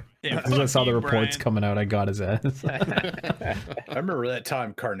strike. Yeah, as soon as I saw the fuck you, reports Brian. coming out, I got his ass. I remember that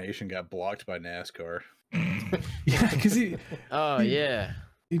time Carnation got blocked by NASCAR. Yeah, because he Oh yeah.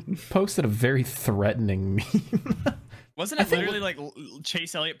 posted a very threatening meme. Wasn't it literally like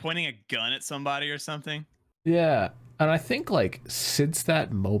Chase Elliott pointing a gun at somebody or something? Yeah, and I think like since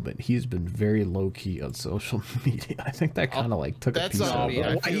that moment, he's been very low key on social media. I think that kind of like took a That's piece on out of me. him.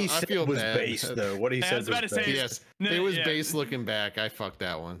 I What he feel- I said feel was bad. based, though. What he Yeah, I said was about was to say, based. Yes, No, it was yeah. base looking back. I fucked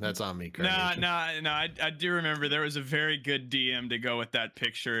that one. That's on me. No, Carnation. I do remember there was a very good DM to go with that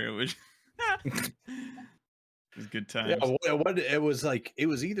picture. It was, it was good times. Yeah, what it was like, it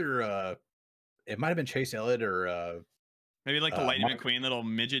was either it might have been Chase Elliott or Maybe like the Lightning Mike- McQueen little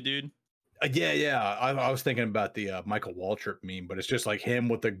midget dude. yeah. I was thinking about the Michael Waltrip meme, but it's just like him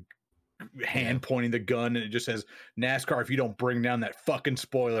with the hand pointing the gun, and it just says NASCAR. If you don't bring down that fucking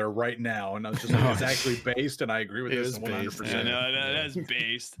spoiler right now, and I was just like, it's actually based, and I agree with this 100%. Yeah, no, that's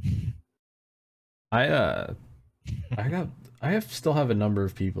based. I still have a number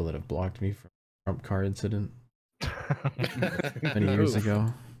of people that have blocked me from Trump car incident many years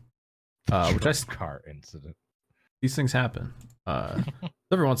ago. Which car incident. These things happen.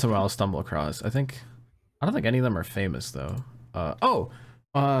 Every once in a while I'll stumble across. I don't think any of them are famous though.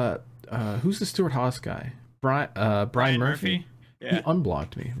 Who's the Stuart Haas guy? Brian Murphy? Yeah. He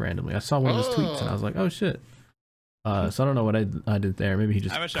unblocked me randomly. I saw one of his tweets and I was like, oh shit. So I don't know what I did there. Maybe he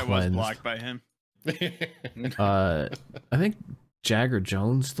just I wish cleansed. I was blocked by him. I think Jagger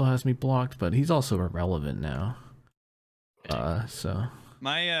Jones still has me blocked, but he's also irrelevant now. So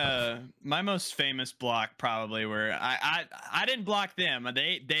my most famous block probably where I didn't block them.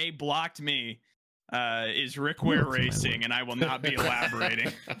 They blocked me. Is Rick Ware Racing, and I will not be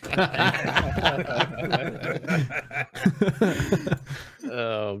elaborating.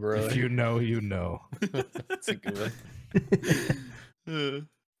 Oh, bro. If you know, you know. That's a good one.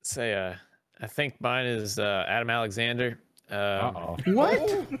 Say, I think mine is Adam Alexander.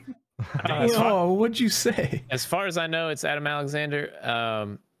 What? Oh, what'd you say? As far as I know, it's Adam Alexander.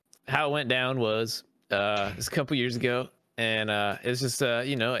 How it went down was it was a couple years ago, and it's just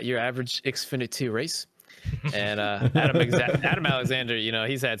your average Xfinity 2 race. And Adam Alexander,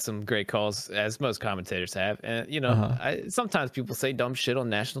 he's had some great calls, as most commentators have. And sometimes people say dumb shit on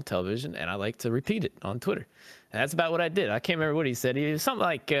national television, and I like to repeat it on Twitter. And that's about what I did. I can't remember what he said. He was something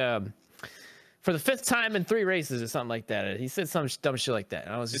like for the 5th time in 3 races or something like that. He said some dumb shit like that.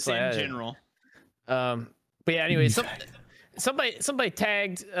 And I was just in general. But yeah, anyway, somebody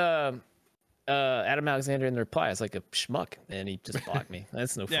tagged Adam Alexander in the reply. It's like a schmuck, and he just blocked me.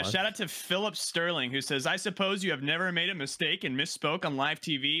 That's no fun. Yeah, shout out to Philip Sterling, who says, I suppose you have never made a mistake and misspoke on live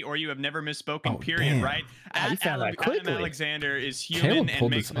TV, or you have never misspoken, period, damn. right? You found that quickly. Adam Alexander is Caleb human and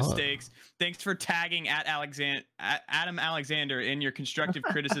pulled makes this up. mistakes. Thanks for tagging Adam Alexander in your constructive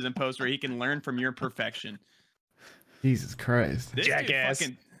criticism post where he can learn from your perfection. Jesus Christ. This Jackass.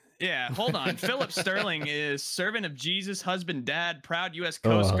 dude yeah, hold on. Philip Sterling is servant of Jesus, husband, dad, proud U.S.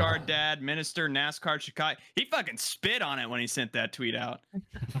 Coast Guard dad, minister, NASCAR Chicago. He fucking spit on it when he sent that tweet out.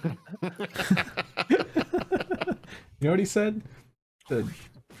 You know what he said?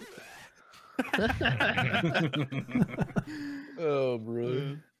 Oh,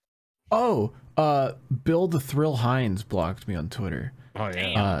 bro. Bill the Thrill Hines blocked me on Twitter. Oh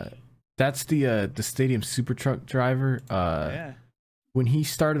yeah. That's the Stadium Super Truck driver. Yeah. When he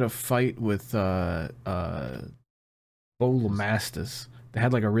started a fight with Bo Lamastus, they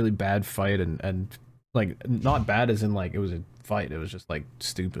had like a really bad fight and like not bad as in like it was a fight. It was just like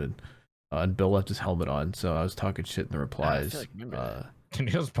stupid. And Bill left his helmet on, so I was talking shit in the replies. Can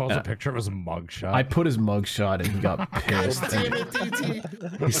you just post a picture of his mugshot? I put his mugshot and he got pissed. Damn it,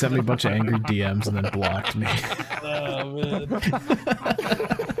 DT. He sent me a bunch of angry DMs and then blocked me. Oh, man.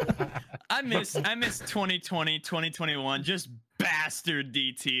 I miss 2020, 2021, just bastard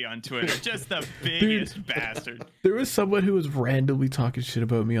DT on Twitter. Just the biggest bastard. There was someone who was randomly talking shit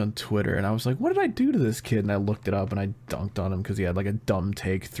about me on Twitter, and I was like, what did I do to this kid? And I looked it up and I dunked on him because he had like a dumb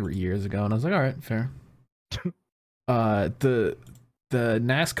take 3 years ago, and I was like, all right, fair. The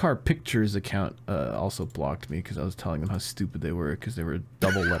NASCAR Pictures account also blocked me because I was telling them how stupid they were because they were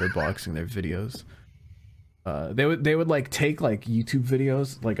double letterboxing their videos. They would like take like YouTube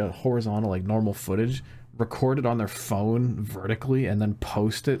videos, like a horizontal, like normal footage, record it on their phone vertically, and then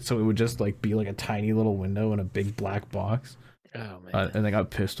post it so it would just like be like a tiny little window in a big black box. Oh, man. And they got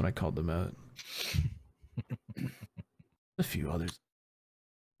pissed when I called them out. A few others.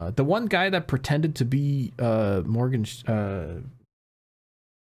 The one guy that pretended to be Morgan.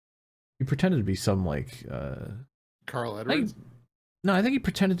 He pretended to be some like Carl Edwards. No, I think he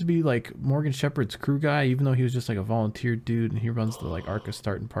pretended to be like Morgan Shepherd's crew guy, even though he was just like a volunteer dude, and he runs the like Arca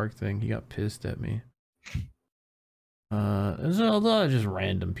Start and Park thing. He got pissed at me. There's a lot of just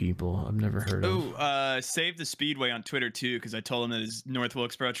random people I've never heard of. Save the Speedway on Twitter too, because I told him that his North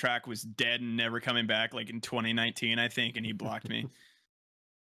Wilkesboro track was dead and never coming back, like in 2019, I think, and he blocked me.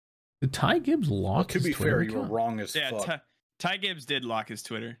 Did Ty Gibbs lock To his be Twitter fair, you were account? wrong as Yeah, fuck. Ty Gibbs did lock his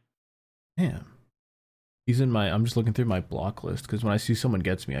Twitter. Damn. He's in my. I'm just looking through my block list because when I see someone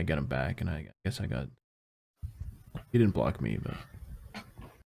gets me, I get him back, and I guess I got. He didn't block me, but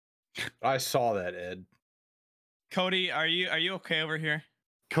I saw that, Ed. Cody, are you okay over here?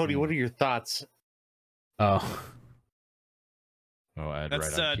 Cody, what are your thoughts? oh, Ed,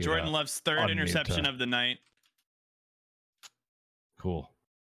 That's right on cue Jordan to Love's third unmute interception to- of the night. Cool.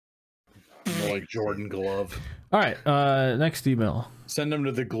 More like Jordan Glove. All right, next email. Send him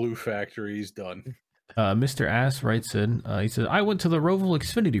to the glue factory. He's done. Mr. Ass writes in, he said, I went to the Roval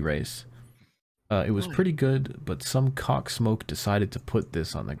Xfinity race. It was pretty good, but some cocksmoke decided to put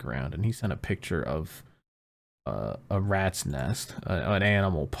this on the ground, and he sent a picture of a rat's nest, an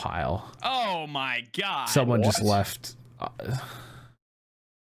animal pile. Oh my god! Someone just left.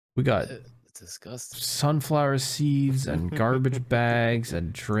 We got It's disgusting. sunflower seeds and garbage bags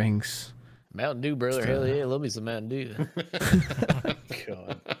and drinks. Mountain Dew, brother. Hell yeah, love me some Mountain Dew.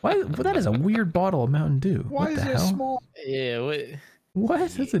 God. Why? But that is a weird bottle of Mountain Dew. Why what is the it hell? small? Yeah, what? What?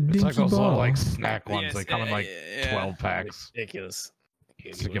 That's a It's dinky like those bottle. little like snack ones. Yes, They come in like yeah. 12 packs. Ridiculous.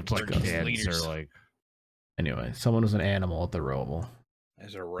 To give to like kids or like. Anyway, someone was an animal at the Roval.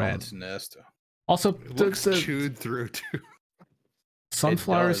 There's a rat's nest. Also, It looks chewed through too.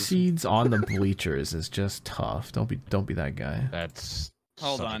 sunflower does. seeds on the bleachers is just tough. Don't be that guy. That's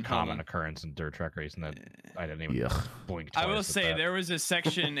Hold such on, a hold common on. occurence in dirt track racing that I didn't even Yuck. blink I twice will at say that. there was a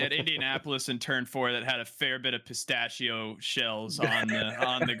section at Indianapolis in Turn 4 that had a fair bit of pistachio shells on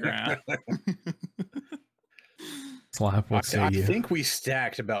the ground. Slap, what say I you? think we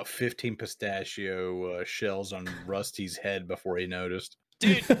stacked about 15 pistachio shells on Rusty's head before he noticed.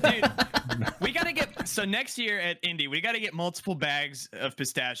 Dude, we gotta get next year at Indy, we gotta get multiple bags of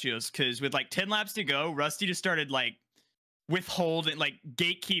pistachios because with like 10 laps to go, Rusty just started like withholding, like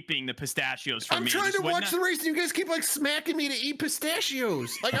gatekeeping the pistachios from I'm me. trying Just to would watch not- the race, and you guys keep like smacking me to eat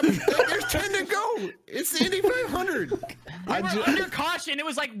pistachios. Like there's 10 to go. It's the Indy 500. We were under caution. It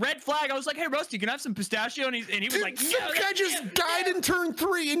was like red flag. I was like, "Hey, Rusty, can I have some pistachio?" And he was like, Some "Yeah, guy just died in turn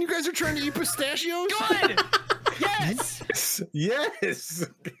 3, and you guys are trying to eat pistachios. good." Yes. Yes.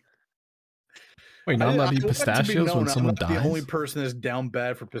 Wait, not allowed to eat I want it to be pistachios known when I'm someone not the only dies? person that's down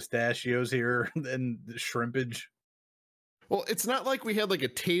bad for pistachios here and the shrimpage. Well, it's not like we had like a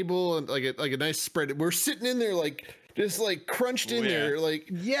table and like a nice spread. We're sitting in there like just like crunched in Oh, yeah. there. Like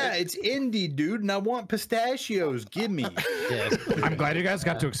Yeah, it's Indy, dude, and I want pistachios. Give me. Yeah. I'm glad you guys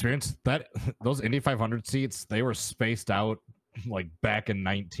got to experience that. Those Indy 500 seats, they were spaced out like back in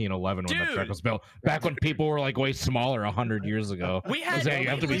 1911 when the Dude. track was built. Back when people were like way smaller 100 years ago. We had Yeah, you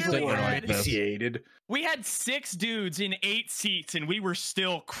have to be literally sitting there like had- this. Emaciated. We had 6 dudes in 8 seats, and we were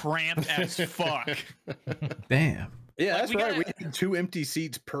still cramped as fuck. Damn. Yeah, Like, that's we right. We gotta- had 2 empty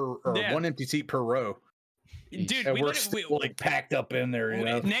seats per, or Yeah. 1 empty seat per row. Dude, And we we're literally- still like packed up in there, you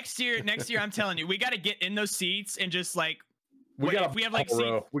know. next year, I'm telling you, we got to get in those seats and just like We wait, got if we have like whole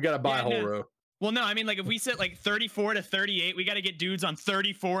row. We got to buy Yeah, a whole no. row. well, no, I mean like if we sit like 34 to 38, we got to get dudes on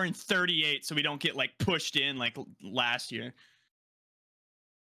 34 and 38 so we don't get like pushed in like last year.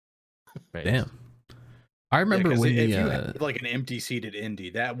 Damn. I remember 'cause when if the you have like an empty seat at Indy,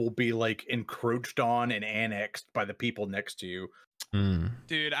 that will be like encroached on and annexed by the people next to you.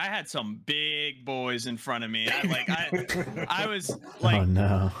 Dude, I had some big boys in front of me. I was oh like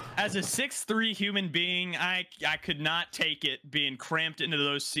no. as a 6'3" human being, I could not take it being cramped into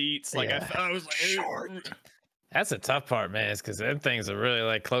those seats. Like Yeah. I was like Short. That's the tough part, man. Is because them things are really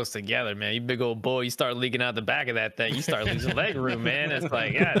like close together, man. You big old boy, you start leaking out the back of that thing, you start losing leg room, man. It's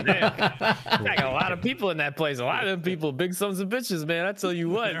like, god damn, I got a lot of people in that place. A lot of them people, big sons of bitches, man. I tell you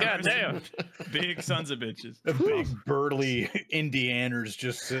what, There god are damn. big sons of bitches. Big burly Indianers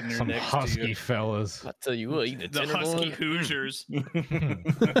just sitting there Some next to husky you. fellas. I tell you what, you The husky Mm. Hoosiers.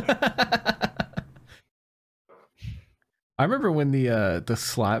 I remember when the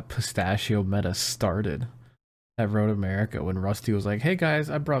slap pistachio meta started at Road America when Rusty was like, "Hey guys,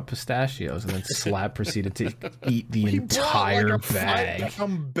 I brought pistachios," and then Slap proceeded to eat the He brought, entire like, a bag,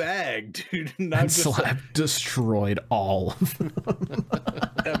 5-pound bag, dude. And I'm and just Slap destroyed all of them.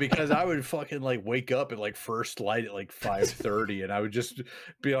 yeah, because I would fucking like wake up at like first light at like 5:30, and I would just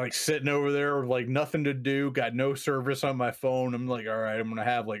be like sitting over there with like nothing to do, got no service on my phone. I'm like, all right, I'm gonna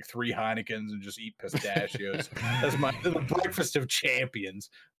have like 3 Heinekens and just eat pistachios. That's the breakfast of champions.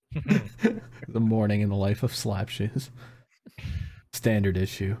 The morning in the life of Slap Shoes. Standard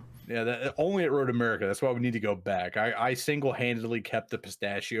issue. Yeah, that, only at Road America. That's why we need to go back. I single-handedly kept the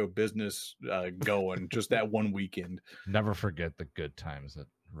pistachio business going just that one weekend. Never forget the good times that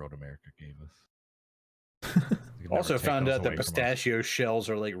Road America gave us. You can never Also take found those out that away from us. pistachio shells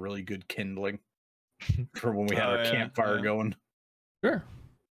are like really good kindling for when we had Oh, our yeah, campfire yeah. going. Sure.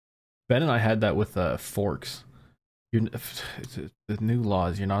 Ben and I had that with forks. The new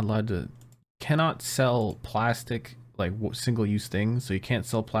laws, you're not allowed to, cannot sell plastic, like single-use things. So you can't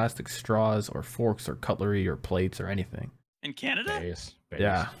sell plastic straws or forks or cutlery or plates or anything. In Canada? Base.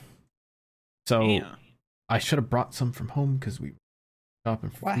 Yeah. So Damn. I should have brought some from home because we shopping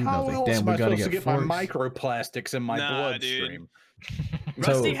for Well, food. And I how was like, else damn, am we I gotta supposed to get get my forks. microplastics in my Nah, bloodstream?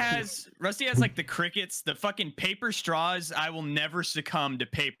 Rusty So- has like the crickets, the fucking paper straws. I will never succumb to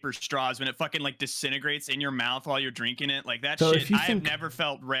paper straws when it fucking like disintegrates in your mouth while you're drinking it. Like that So if shit, you I have think- never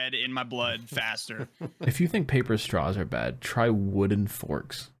felt red in my blood faster. If you think paper straws are bad, try wooden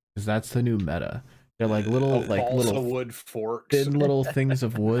forks, because that's the new meta. They're like little, Balsa wood forks. thin little things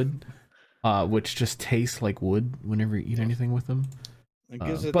of wood, which just taste like wood whenever you eat anything with them. It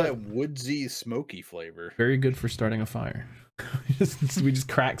gives it but- that woodsy, smoky flavor. Very good for starting a fire. We just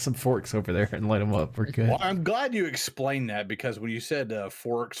crack some forks over there and light them up. We're good. Well, I'm glad you explained that, because when you said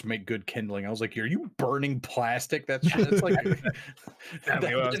forks make good kindling, I was like, "Are you burning plastic? That's like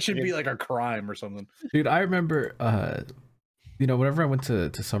that should be like a crime or something." Dude, I remember, whenever I went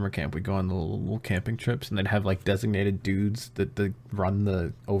to summer camp, we'd go on the little camping trips, and they'd have like designated dudes that run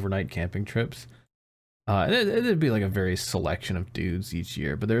the overnight camping trips. And it'd be like a very selection of dudes each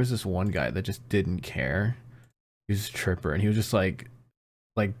year, but there was this one guy that just didn't care. He was a tripper, and he was just like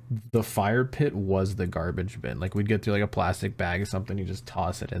the fire pit was the garbage bin. Like we'd get through like a plastic bag or something, you just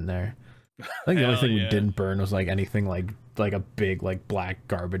toss it in there. I think the only thing we didn't burn was like anything like a big like black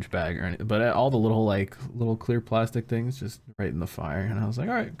garbage bag or anything, but all the little clear plastic things just right in the fire. And I was like,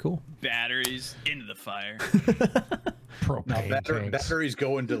 all right, cool. Batteries into the fire. Propane Now, tanks. batteries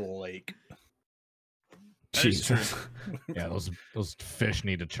go into the lake. That is true. Jesus. Yeah, those fish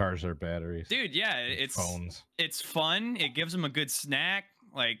need to charge their batteries. Dude, yeah, it's Phones. it's fun. It gives them a good snack.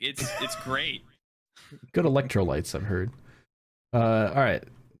 Like it's great. Good electrolytes, I've heard. All right.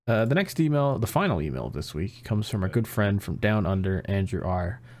 The next email, the final email of this week, comes from our good friend from Down Under, Andrew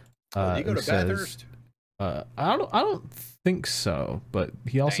R. Did you go who to says, Bathurst? I don't think so, but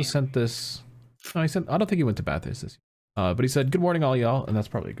he also Damn. sent this. No, I don't think he went to Bathurst this year. But he said, "Good morning, all y'all," and that's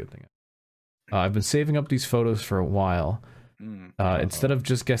probably a good thing. I've been saving up these photos for a while. Instead of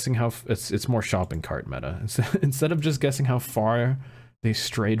just guessing how it's more shopping cart meta. Instead of just guessing how far they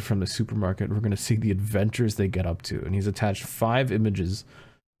strayed from the supermarket, we're going to see the adventures they get up to. And he's attached 5 images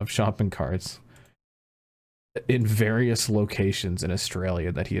of shopping carts in various locations in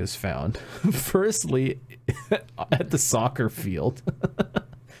Australia that he has found. Firstly, at the soccer field,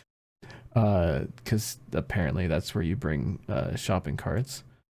 because apparently that's where you bring shopping carts.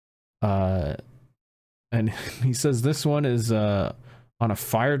 And he says this one is on a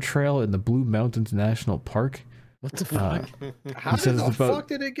fire trail in the Blue Mountains National Park. What the fuck? How says the it's about- fuck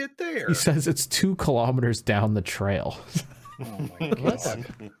did it get there? He says it's 2 kilometers down the trail. Oh my god!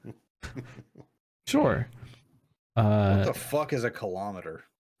 Sure. What the fuck is a kilometer?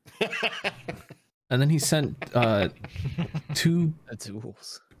 And then he sent 2 That's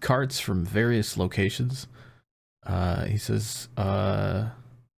rules. carts from various locations. He says the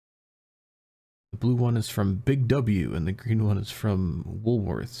blue one is from Big W and the green one is from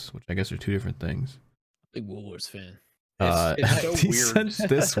Woolworths, which I guess are 2 different things. Big Woolworths fan. It's so he weird. sent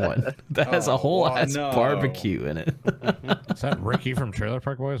this one that has a Oh, whole wow, ass no. barbecue in it. Is that Ricky from Trailer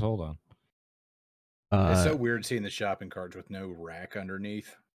Park Boys? Hold on. It's so weird seeing the shopping carts with no rack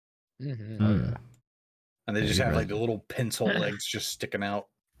underneath, Mm-hmm. oh, yeah. and they Yeah, just you're have like right. the little pencil legs just sticking out.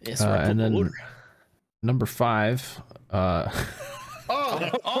 Yes, And then number 5 Oh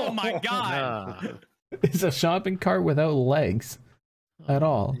my god. is a shopping cart without legs at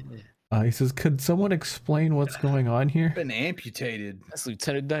all. He says, "Could someone explain what's going on here?" Been amputated. That's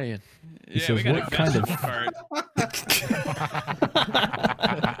Lieutenant Dan. He Yeah, says, we got "What a kind of- vegetable cart.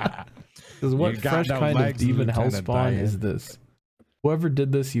 Says, what You got fresh no kind of legs, demon Lieutenant hellspawn Diane." is this? Whoever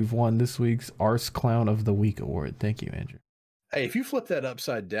did this, you've won this week's Arse Clown of the Week award. Thank you, Andrew." Hey, if you flip that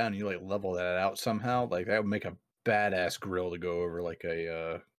upside down, you like level that out somehow. Like that would make a badass grill to go over like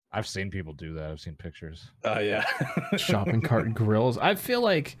a. I've seen people do that. I've seen pictures. Oh yeah. Shopping cart grills. I feel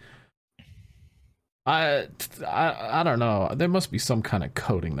like I don't know. There must be some kind of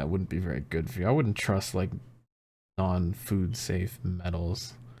coating that wouldn't be very good for you. I wouldn't trust like non-food safe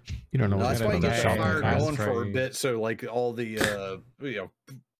metals. You don't know No, what's that's why you going on get in the a shopping fire cart. going for a Tray. bit, so like all the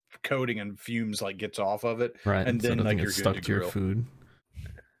coating and fumes like gets off of it, right, and so it then doesn't like get you're stuck good to to your grill. food.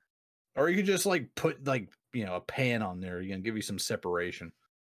 Or you could just like put like a pan on there. You can give you some separation.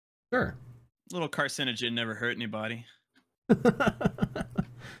 Sure. Little carcinogen never hurt anybody.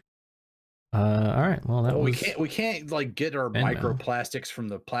 All right. Well, that Well, was we can't like get our End now. microplastics from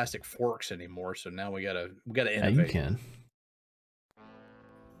the plastic forks anymore. So now we gotta Yeah, innovate. you can.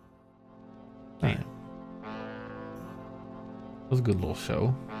 All right. That was a good little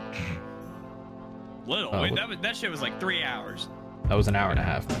show. Little. Oh, Wait, what- that shit was like 3 hours. That was an hour and a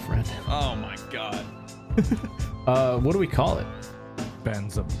half, my friend. Oh my god. What do we call it?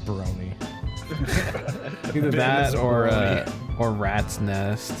 Ben's a brony. Either Ben that is a or brony. or Rat's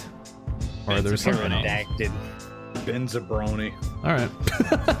Nest, or Ben's there's a something else. Redacted. Ben's a brony. All right.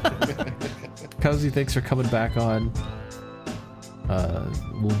 Cozy, thanks for coming back on.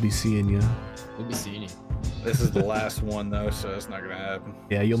 We'll be seeing you. We'll be seeing you. This is the last one though, so it's not gonna happen.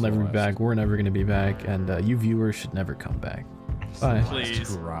 Yeah, you'll never be last. back. We're never gonna be back, and you viewers should never come back. Bye.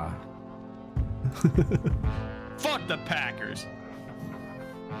 Please. Hurrah. Fuck the Packers.